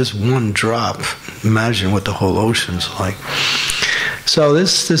God. Just one drop. Imagine what the whole ocean's like. So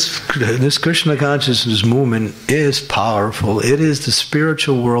this Krishna consciousness movement is powerful. It is the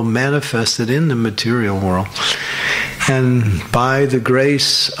spiritual world manifested in the material world. And by the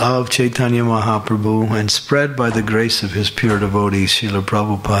grace of Chaitanya Mahaprabhu and spread by the grace of his pure devotees, Srila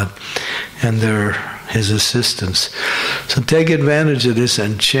Prabhupada, and his assistants. So take advantage of this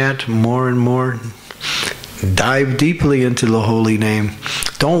and chant more and more. Dive deeply into the holy name.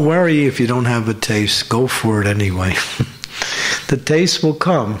 Don't worry if you don't have a taste. Go for it anyway. The taste will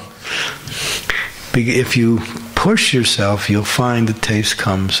come. If you push yourself, you'll find the taste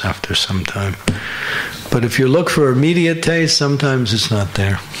comes after some time. But if you look for immediate taste, sometimes it's not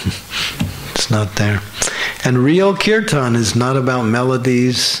there. It's not there. And real kirtan is not about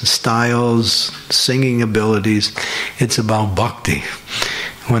melodies, styles, singing abilities. It's about bhakti.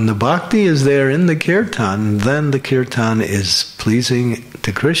 When the bhakti is there in the kirtan, then the kirtan is pleasing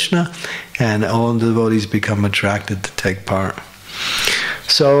to Krishna, and all the devotees become attracted to take part.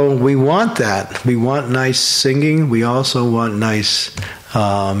 So we want that. We want nice singing. We also want nice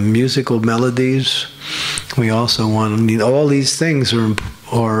musical melodies. We also want all these things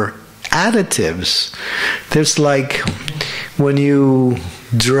are additives. There's like when you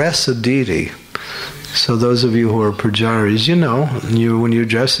dress a deity. So those of you who are pujaris, when you're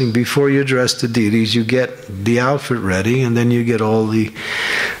dressing, before you dress the deities, you get the outfit ready, and then you get all the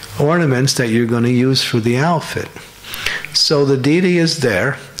ornaments that you're going to use for the outfit. So the deity is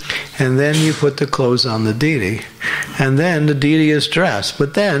there, and then you put the clothes on the deity, and then the deity is dressed.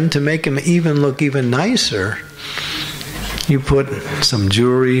 But then, to make him look even nicer, you put some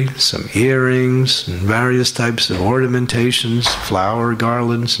jewelry, some earrings, and various types of ornamentations, flower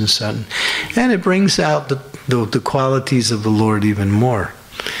garlands and such. And it brings out the qualities of the Lord even more.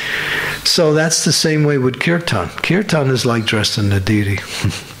 So that's the same way with kirtan. Kirtan is like dressing the deity.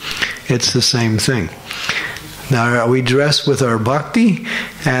 It's the same thing. Now we dress with our bhakti,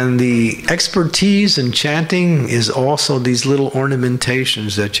 and the expertise in chanting is also these little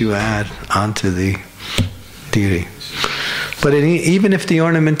ornamentations that you add onto the deity. But even if the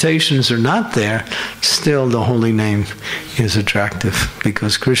ornamentations are not there, still the holy name is attractive,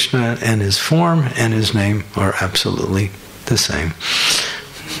 because Krishna and his form and his name are absolutely the same.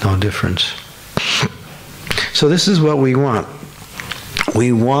 No difference. So this is what we want.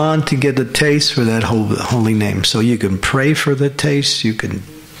 We want to get a taste for that holy name. So you can pray for the taste, you can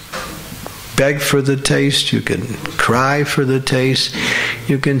beg for the taste, you can cry for the taste,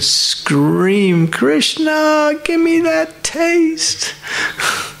 you can scream, Krishna, give me that taste.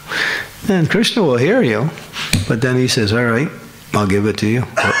 And Krishna will hear you, but then he says, all right, I'll give it to you.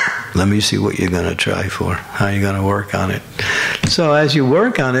 Let me see what you're going to try for, how you're going to work on it. So as you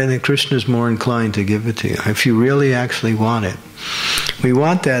work on it, Krishna is more inclined to give it to you, if you really actually want it. We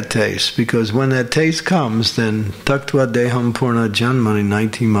want that taste, because when that taste comes, then taktva deham purna janmani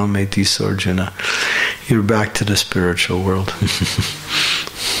naiti mameti sarjana. You're back to the spiritual world.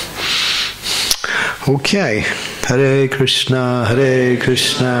 Okay. Hare Krishna,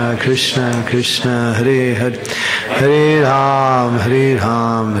 Krishna Krishna, Hare Hare, Hare Ram,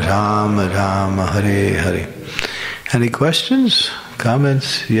 Ram Ram, Hare Hare. Any questions?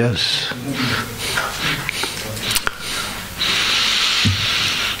 Comments? Yes.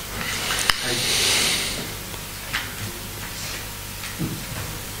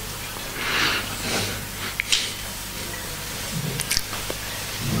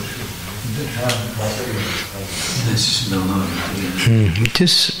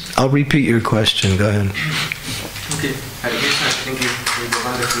 I'll repeat your question. Go ahead. Okay, Hare Krishna, thank you for the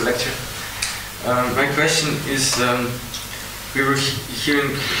wonderful lecture. My question is, we were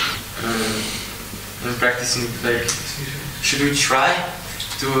hearing and practicing, like, should we try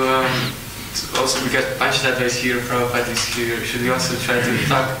to also, we got Panchatattva is here, Prabhupada is here, should we also try to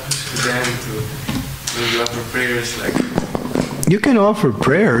talk to them, to maybe offer prayers, like... You can offer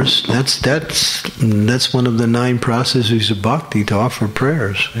prayers. That's one of the 9 processes of bhakti, to offer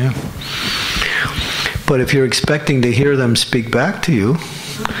prayers. Yeah. But if you're expecting to hear them speak back to you,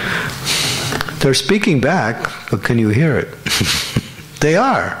 they're speaking back, but can you hear it? They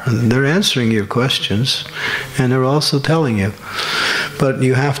are. They're answering your questions, and they're also telling you. But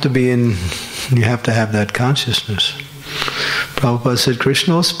you have to have that consciousness. Prabhupada said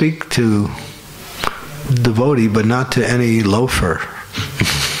Krishna will speak to devotee, but not to any loafer.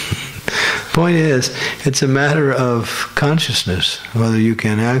 Point is, it's a matter of consciousness, whether you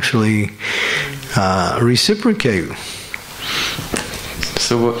can actually reciprocate.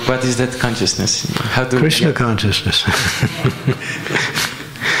 So what is that consciousness? How do Krishna consciousness.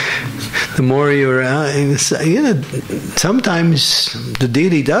 The more you're sometimes the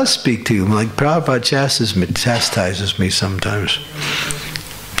deity does speak to you. Like Prabhupada chastises me sometimes.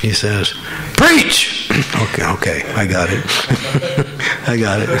 He says, "Preach!" Okay, I got it. I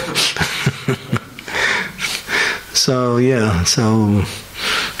got it. So you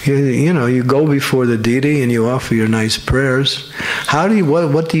go before the deity and you offer your nice prayers.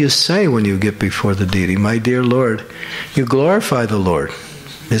 What do you say when you get before the deity? My dear Lord, you glorify the Lord.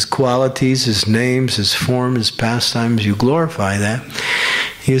 His qualities, His names, His form, His pastimes, you glorify that.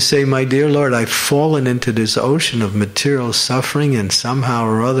 You say, my dear Lord, I've fallen into this ocean of material suffering, and somehow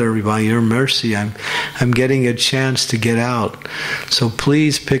or other, by your mercy, I'm getting a chance to get out. So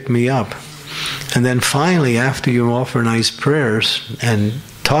please pick me up. And then finally, after you offer nice prayers and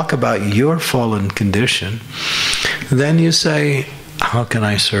talk about your fallen condition, then you say, how can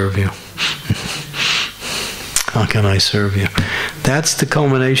I serve you? How can I serve you? That's the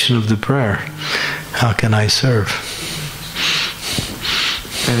culmination of the prayer. How can I serve?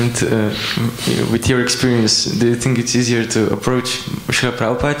 And with your experience, do you think it's easier to approach Srila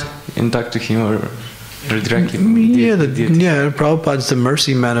Prabhupada and talk to him or directly? Prabhupada's the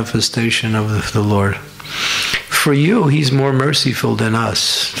mercy manifestation of the Lord. For you, he's more merciful than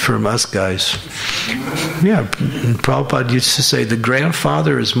us, from us guys. Yeah, Prabhupada used to say the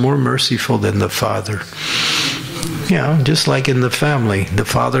grandfather is more merciful than the father. Yeah, just like in the family. The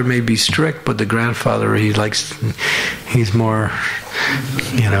father may be strict, but the grandfather, he's more,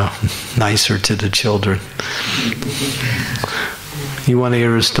 nicer to the children. You want to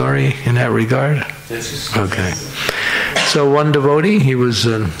hear a story in that regard? Yes. Okay. So one devotee, he was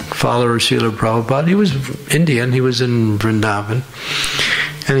a follower of Srila Prabhupada. He was Indian. He was in Vrindavan.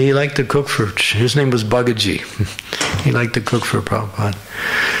 And he liked to cook his name was Bhagaji. He liked to cook for Prabhupada.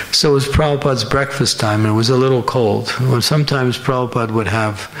 So it was Prabhupada's breakfast time, and it was a little cold. Well, sometimes Prabhupada would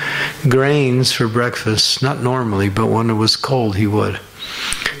have grains for breakfast, not normally, but when it was cold, he would.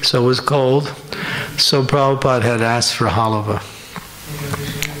 So it was cold, so Prabhupada had asked for halava.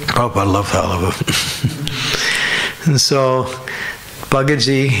 Prabhupada loved halava. And so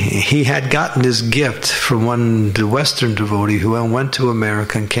Bhagaji, he had gotten this gift from the Western devotee who went to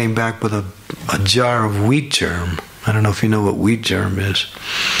America and came back with a jar of wheat germ. I don't know if you know what wheat germ is.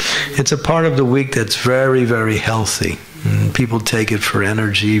 It's a part of the wheat that's very, very healthy. And people take it for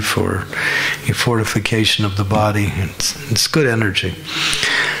energy, for fortification of the body. It's good energy.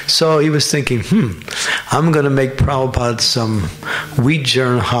 So he was thinking, I'm going to make Prabhupada some wheat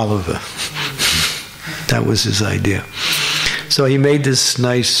germ halava. That was his idea. So he made this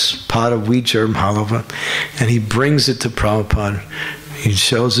nice pot of wheat germ halava, and he brings it to Prabhupada. He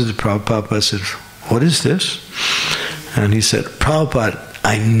shows it to Prabhupada. I said, what is this? And he said, Prabhupada,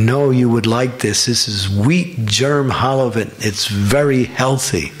 I know you would like this. This is wheat germ halava. It's very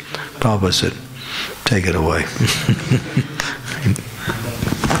healthy. Prabhupada said, take it away.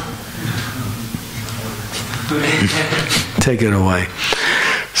 Take it away.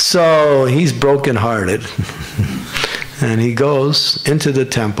 So he's brokenhearted. And he goes into the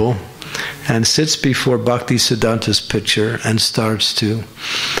temple and sits before Bhaktisiddhanta's picture and starts to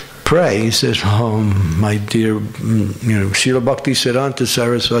pray. He says, oh, my dear, Srila Bhaktisiddhanta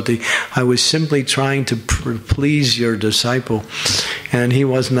Saraswati, I was simply trying to please your disciple, and he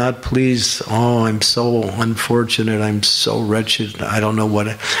was not pleased. Oh, I'm so unfortunate. I'm so wretched. I don't know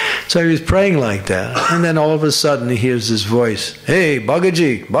what. So he was praying like that. And then all of a sudden he hears this voice, hey,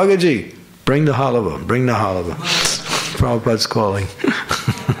 Bhagaji, bring the halava, bring the halava. Prabhupada's calling.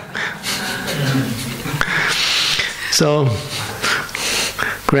 So,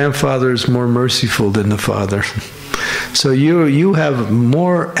 grandfather is more merciful than the father. So you have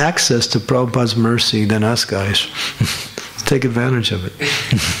more access to Prabhupada's mercy than us guys. Take advantage of it.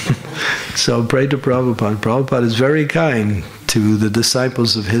 So pray to Prabhupada. Prabhupada is very kind to the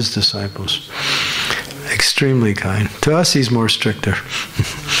disciples of his disciples. Extremely kind. To us he's more stricter.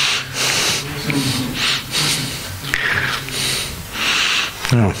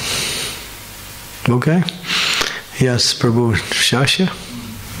 No. Okay? Yes, Prabhu. Shasha?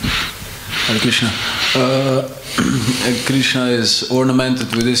 Hare Krishna. Krishna is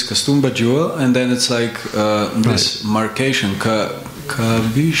ornamented with this Kastumba jewel, and then it's like this markation.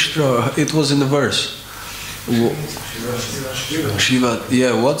 Kavishra. It was in the verse. Shiva.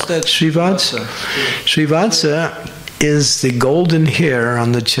 Yeah, what's that? Srivatsa. Srivatsa is the golden hair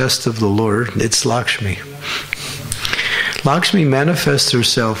on the chest of the Lord. It's Lakshmi. Lakshmi manifests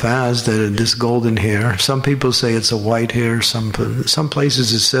herself as this golden hair. Some people say it's a white hair. Some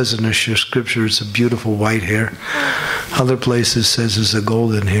places it says in the scripture it's a beautiful white hair. Other places says it's a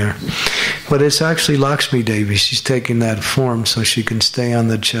golden hair. But it's actually Lakshmi Devi. She's taking that form so she can stay on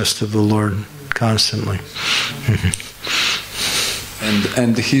the chest of the Lord constantly.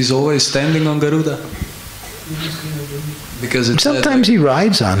 And he's always standing on Garuda? Because sometimes he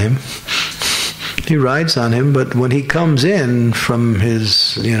rides on him. He rides on him, but when he comes in from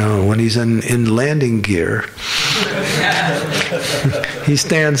his, when he's in landing gear, he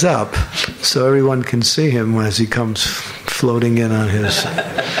stands up so everyone can see him as he comes floating in on his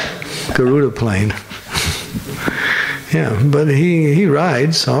Garuda plane. Yeah, but he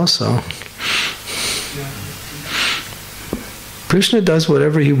rides also. Krishna does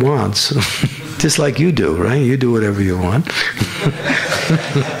whatever he wants, just like you do, right? You do whatever you want.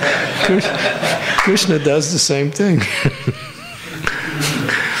 Krishna does the same thing.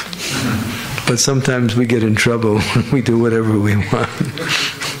 But sometimes we get in trouble when we do whatever we want.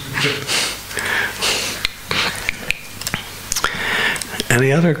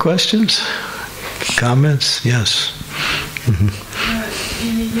 Any other questions? Comments? Yes.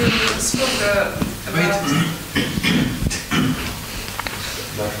 You spoke about...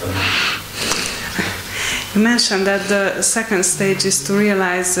 You mentioned that the second stage is to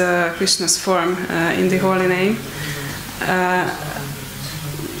realize Krishna's form in the holy name.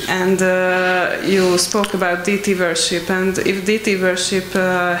 And you spoke about deity worship, and if deity worship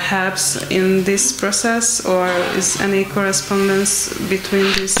helps in this process, or is any correspondence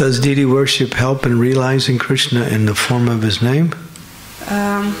between these? Does deity worship help in realizing Krishna in the form of his name?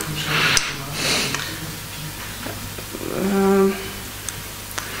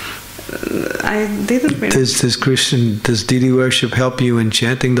 I didn't really... Does deity worship help you in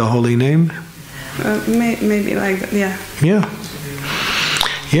chanting the holy name? Maybe like that, yeah. Yeah.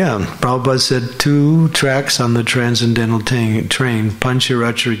 Yeah, Prabhupada said 2 tracks on the transcendental train,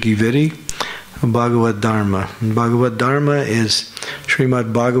 Pancharatra Giviri and Bhagavad Dharma. And Bhagavad Dharma is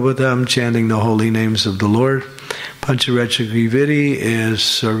Srimad Bhagavatam, chanting the holy names of the Lord. Pancharatra Giviri is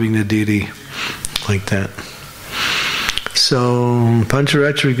serving the deity like that. So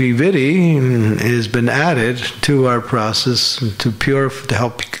Pancharatra Giviri has been added to our process to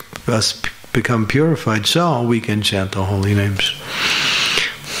help us become purified so we can chant the holy names.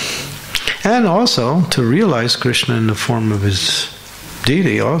 And also to realize Krishna in the form of his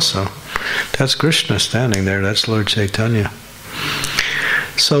deity also. That's Krishna standing there, that's Lord Chaitanya.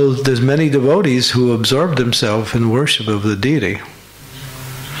 So there's many devotees who absorb themselves in worship of the deity.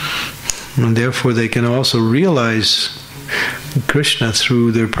 And therefore they can also realize Krishna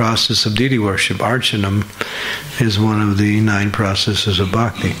through their process of deity worship. Archanam is one of the 9 processes of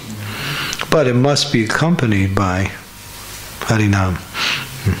bhakti. But it must be accompanied by Harinam.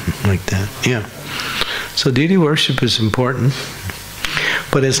 Like that, yeah. So deity worship is important,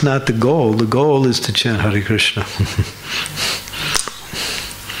 but it's not the goal. The goal is to chant Hare Krishna.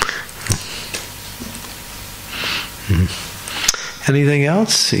 Anything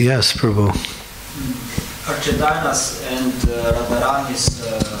else? Yes, Prabhu. Are Chaitanyas and Radharani's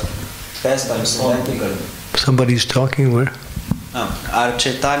pastimes identical? Somebody's talking where? Are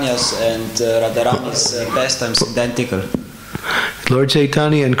Chaitanyas and Radharani's pastimes identical? Lord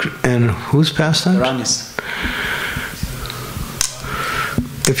Chaitanya and whose pastimes? Radharani's.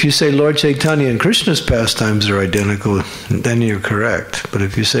 If you say Lord Chaitanya and Krishna's pastimes are identical, then you're correct. But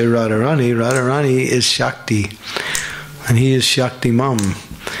if you say Radharani is Shakti, and he is Shakti Mam.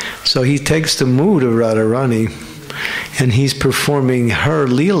 So he takes the mood of Radharani, and he's performing her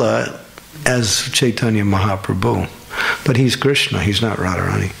Leela as Chaitanya Mahaprabhu. But he's Krishna, he's not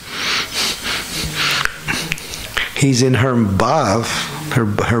Radharani. He's in her bhav,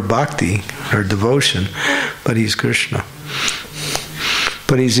 her bhakti, her devotion, but he's Krishna.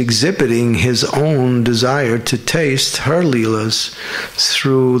 But he's exhibiting his own desire to taste her leelas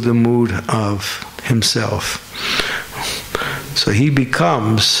through the mood of himself. So he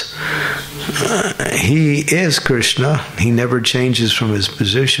becomes, he is Krishna, he never changes from his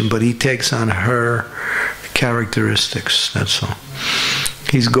position, but he takes on her characteristics, that's all.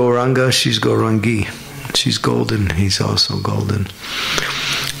 He's Gauranga, she's Gaurangi. She's golden, he's also golden.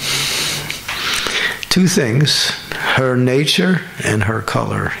 2 things, her nature and her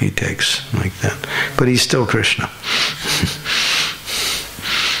color he takes like that. But he's still Krishna.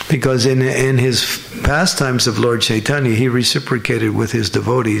 Because in his pastimes of Lord Chaitanya, he reciprocated with his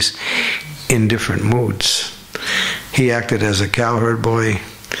devotees in different moods. He acted as a cowherd boy,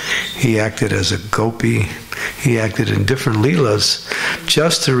 he acted as a gopi, he acted in different leelas,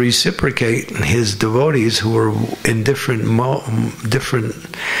 just to reciprocate his devotees who were in different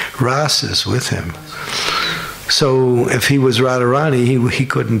rasas with him. So if he was Radharani, he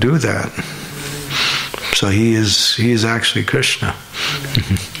couldn't do that. So he is actually Krishna.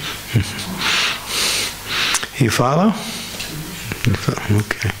 You follow?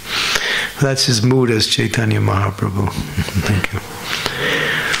 Okay. That's his mood as Chaitanya Mahaprabhu. Thank you.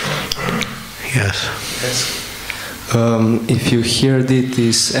 Yes. If you hear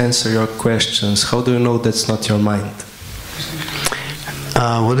deities answer your questions, how do you know that's not your mind?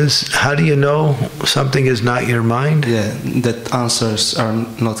 How do you know something is not your mind? Yeah, that answers are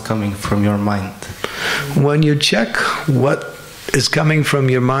not coming from your mind. When you check what is coming from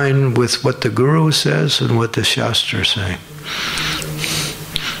your mind with what the Guru says and what the Shastras say.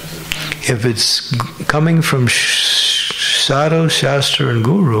 If it's coming from Sadhu, Shastra, and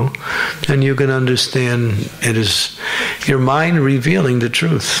Guru, then you can understand it is your mind revealing the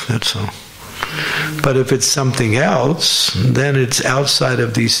truth, that's all. But if it's something else, then it's outside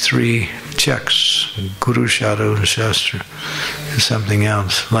of these three checks, Guru, Sadhu, and Shastra. It's something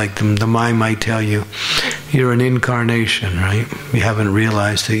else. Like the mind might tell you, you're an incarnation, right? You haven't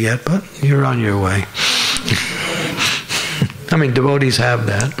realized it yet, but you're on your way. I mean, devotees have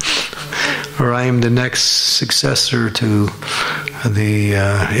that. Or I am the next successor to the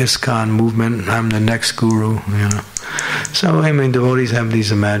ISKCON movement. I'm the next guru, you know. So, I mean, devotees have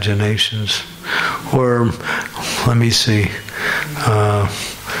these imaginations. Or, let me see.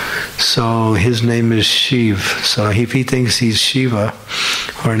 So his name is Shiv. So if he thinks he's Shiva,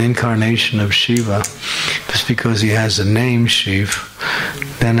 or an incarnation of Shiva, just because he has a name, Shiv,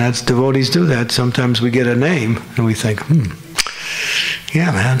 then that's, devotees do that. Sometimes we get a name, and we think,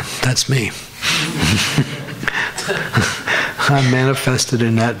 yeah, man, that's me. I'm manifested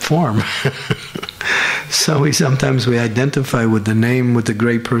in that form. So sometimes we identify with the name, with the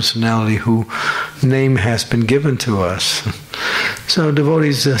great personality whose name has been given to us. So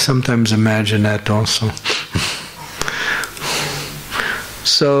devotees sometimes imagine that also.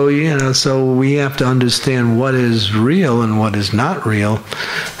 So, you know, so we have to understand what is real and what is not real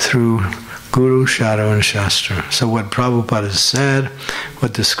through Guru, Sadhu, and Shastra. So what Prabhupada has said,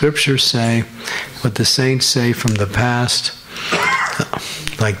 what the scriptures say, what the saints say from the past,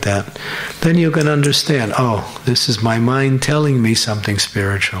 like that. Then you can understand, oh, this is my mind telling me something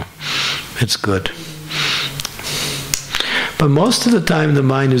spiritual. It's good. But most of the time the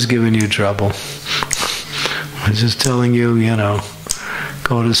mind is giving you trouble. It's just telling you, you know,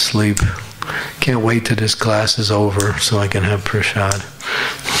 go to sleep. Can't wait till this class is over so I can have prasad.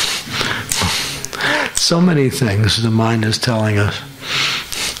 So many things the mind is telling us.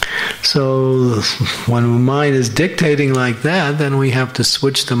 So when the mind is dictating like that, then we have to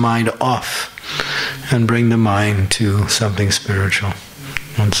switch the mind off and bring the mind to something spiritual.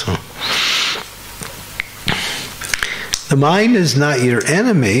 And so the mind is not your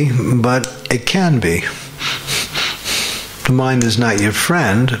enemy, but it can be. The mind is not your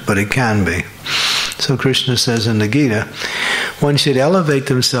friend, but it can be. So Krishna says in the Gita, one should elevate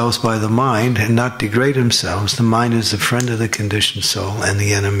themselves by the mind and not degrade themselves. The mind is the friend of the conditioned soul and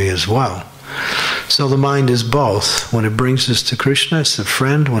the enemy as well. So the mind is both. When it brings us to Krishna, it's the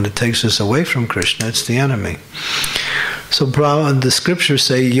friend. When it takes us away from Krishna, it's the enemy. So the scriptures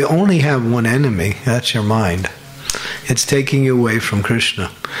say you only have one enemy, that's your mind. It's taking you away from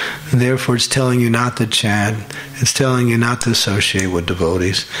Krishna. And therefore it's telling you not to chant. It's telling you not to associate with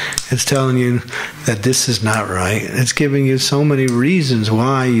devotees. It's telling you that this is not right. It's giving you so many reasons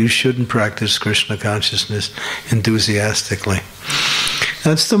why you shouldn't practice Krishna consciousness enthusiastically.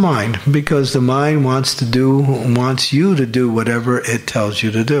 That's the mind, because the mind wants you to do whatever it tells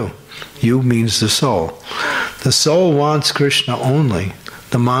you to do. You means the soul. The soul wants Krishna only.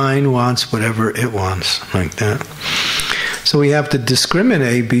 The mind wants whatever it wants, like that. So we have to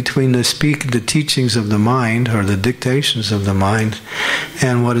discriminate between the teachings of the mind, or the dictations of the mind,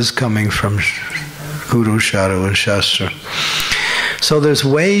 and what is coming from Guru, Sadhu, and Shastra. So there's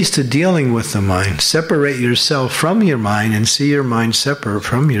ways to dealing with the mind. Separate yourself from your mind and see your mind separate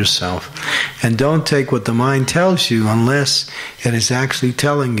from yourself. And don't take what the mind tells you unless it is actually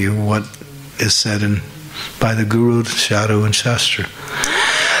telling you what is said by the Guru, Sadhu, and Shastra.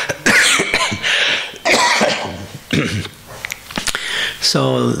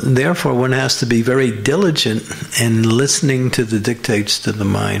 So therefore one has to be very diligent in listening to the dictates to the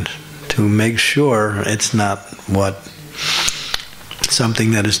mind to make sure it's not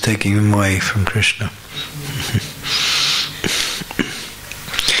something that is taking him away from Krishna.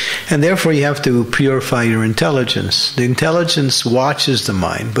 And therefore you have to purify your intelligence. The intelligence watches the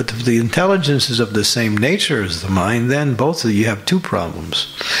mind, but if the intelligence is of the same nature as the mind, then both of you have two problems.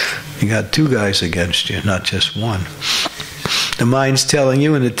 You got two guys against you, not just one. The mind's telling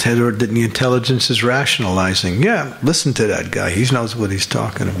you, and the intelligence is rationalizing. Yeah, listen to that guy. He knows what he's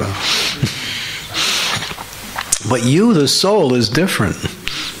talking about. But you, the soul, is different.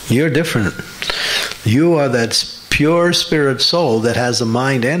 You're different. You are that pure spirit soul that has a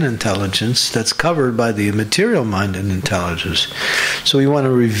mind and intelligence that's covered by the material mind and intelligence. So we want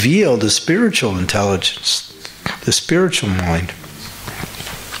to reveal the spiritual intelligence, the spiritual mind.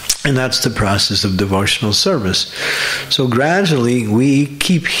 And that's the process of devotional service. So gradually we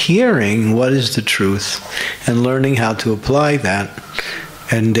keep hearing what is the truth and learning how to apply that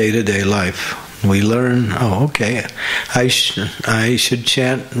in day-to-day life. We learn, okay, I should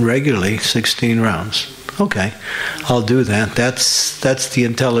chant regularly 16 rounds. Okay, I'll do that. That's the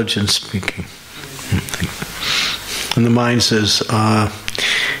intelligence speaking. And the mind says,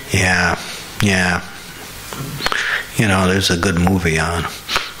 yeah, there's a good movie on.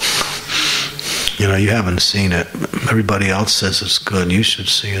 You haven't seen it. Everybody else says it's good. You should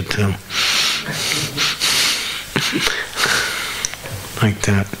see it too. Like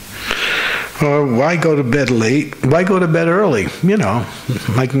that. Or why go to bed late? Why go to bed early?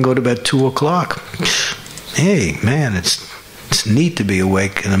 I can go to bed 2 o'clock. Hey, man, it's neat to be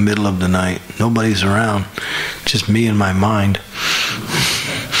awake in the middle of the night. Nobody's around. Just me and my mind.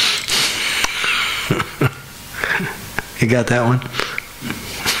 You got that one?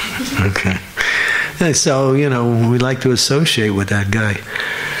 Okay. And so, we like to associate with that guy.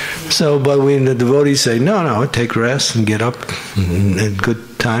 So, but when the devotees say, no, take rest and get up at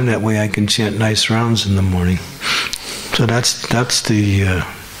good time. That way I can chant nice rounds in the morning. So that's the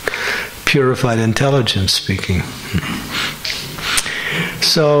purified intelligence speaking.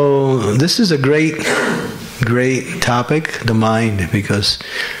 So this is a great topic, the mind, because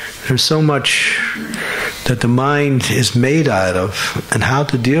there's so much that the mind is made out of, and how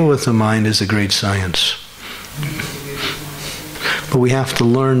to deal with the mind is a great science. But we have to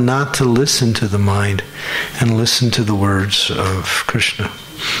learn not to listen to the mind and listen to the words of Krishna.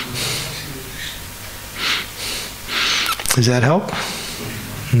 Does that help?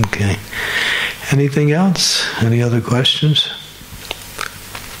 Okay. Anything else? Any other questions?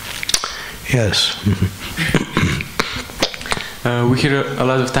 Yes. We hear a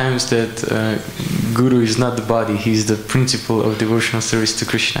lot of times that Guru is not the body, he's the principle of devotional service to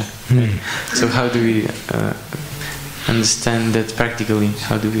Krishna. So how do we understand that practically?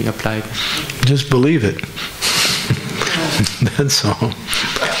 How do we apply it? Just believe it. That's all.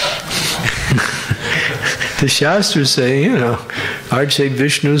 The Shastras say, Arche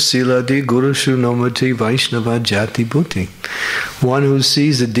Vishnu Siladi Guru Shunomati Vaishnava Jati Bhuti. One who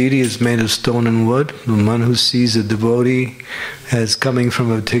sees a deity is made of stone and wood, and one who sees a devotee as coming from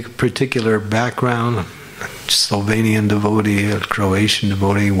a particular background, a Slovenian devotee, a Croatian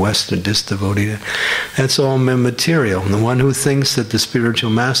devotee, Western devotee, that's all immaterial. And the one who thinks that the spiritual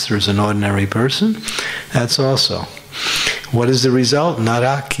master is an ordinary person, that's also. What is the result?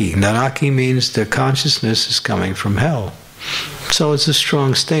 Naraki. Naraki means the consciousness is coming from hell. So it's a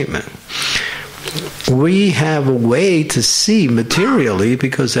strong statement. We have a way to see materially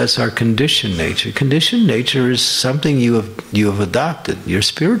because that's our conditioned nature. Conditioned nature is something you have adopted. Your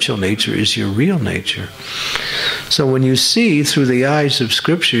spiritual nature is your real nature. So when you see through the eyes of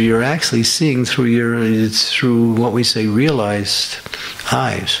Scripture, you're actually seeing through what we say realized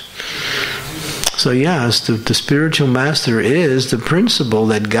eyes. So yes, the spiritual master is the principle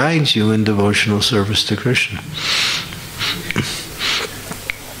that guides you in devotional service to Krishna.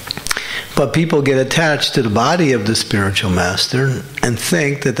 But people get attached to the body of the spiritual master and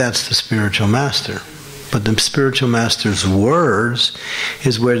think that that's the spiritual master. But the spiritual master's words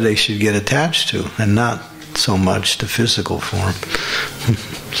is where they should get attached to, and not so much the physical form.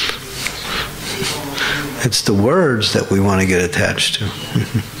 It's the words that we want to get attached to.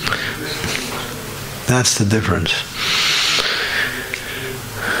 That's the difference.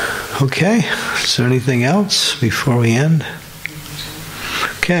 Okay, is there anything else before we end?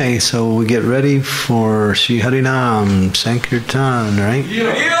 Okay, so we get ready for Shri Harinam Sankirtan, right?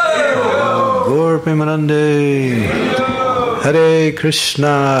 Gaur Premanande. Hare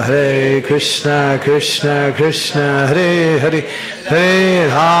Krishna, Krishna Krishna, Hare Hare, Hare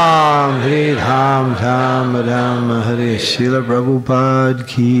Ram, Ram, Hare. Srila Prabhupada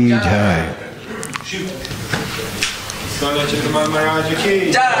ki jai. Maharaj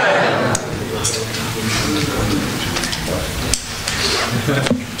ki jai.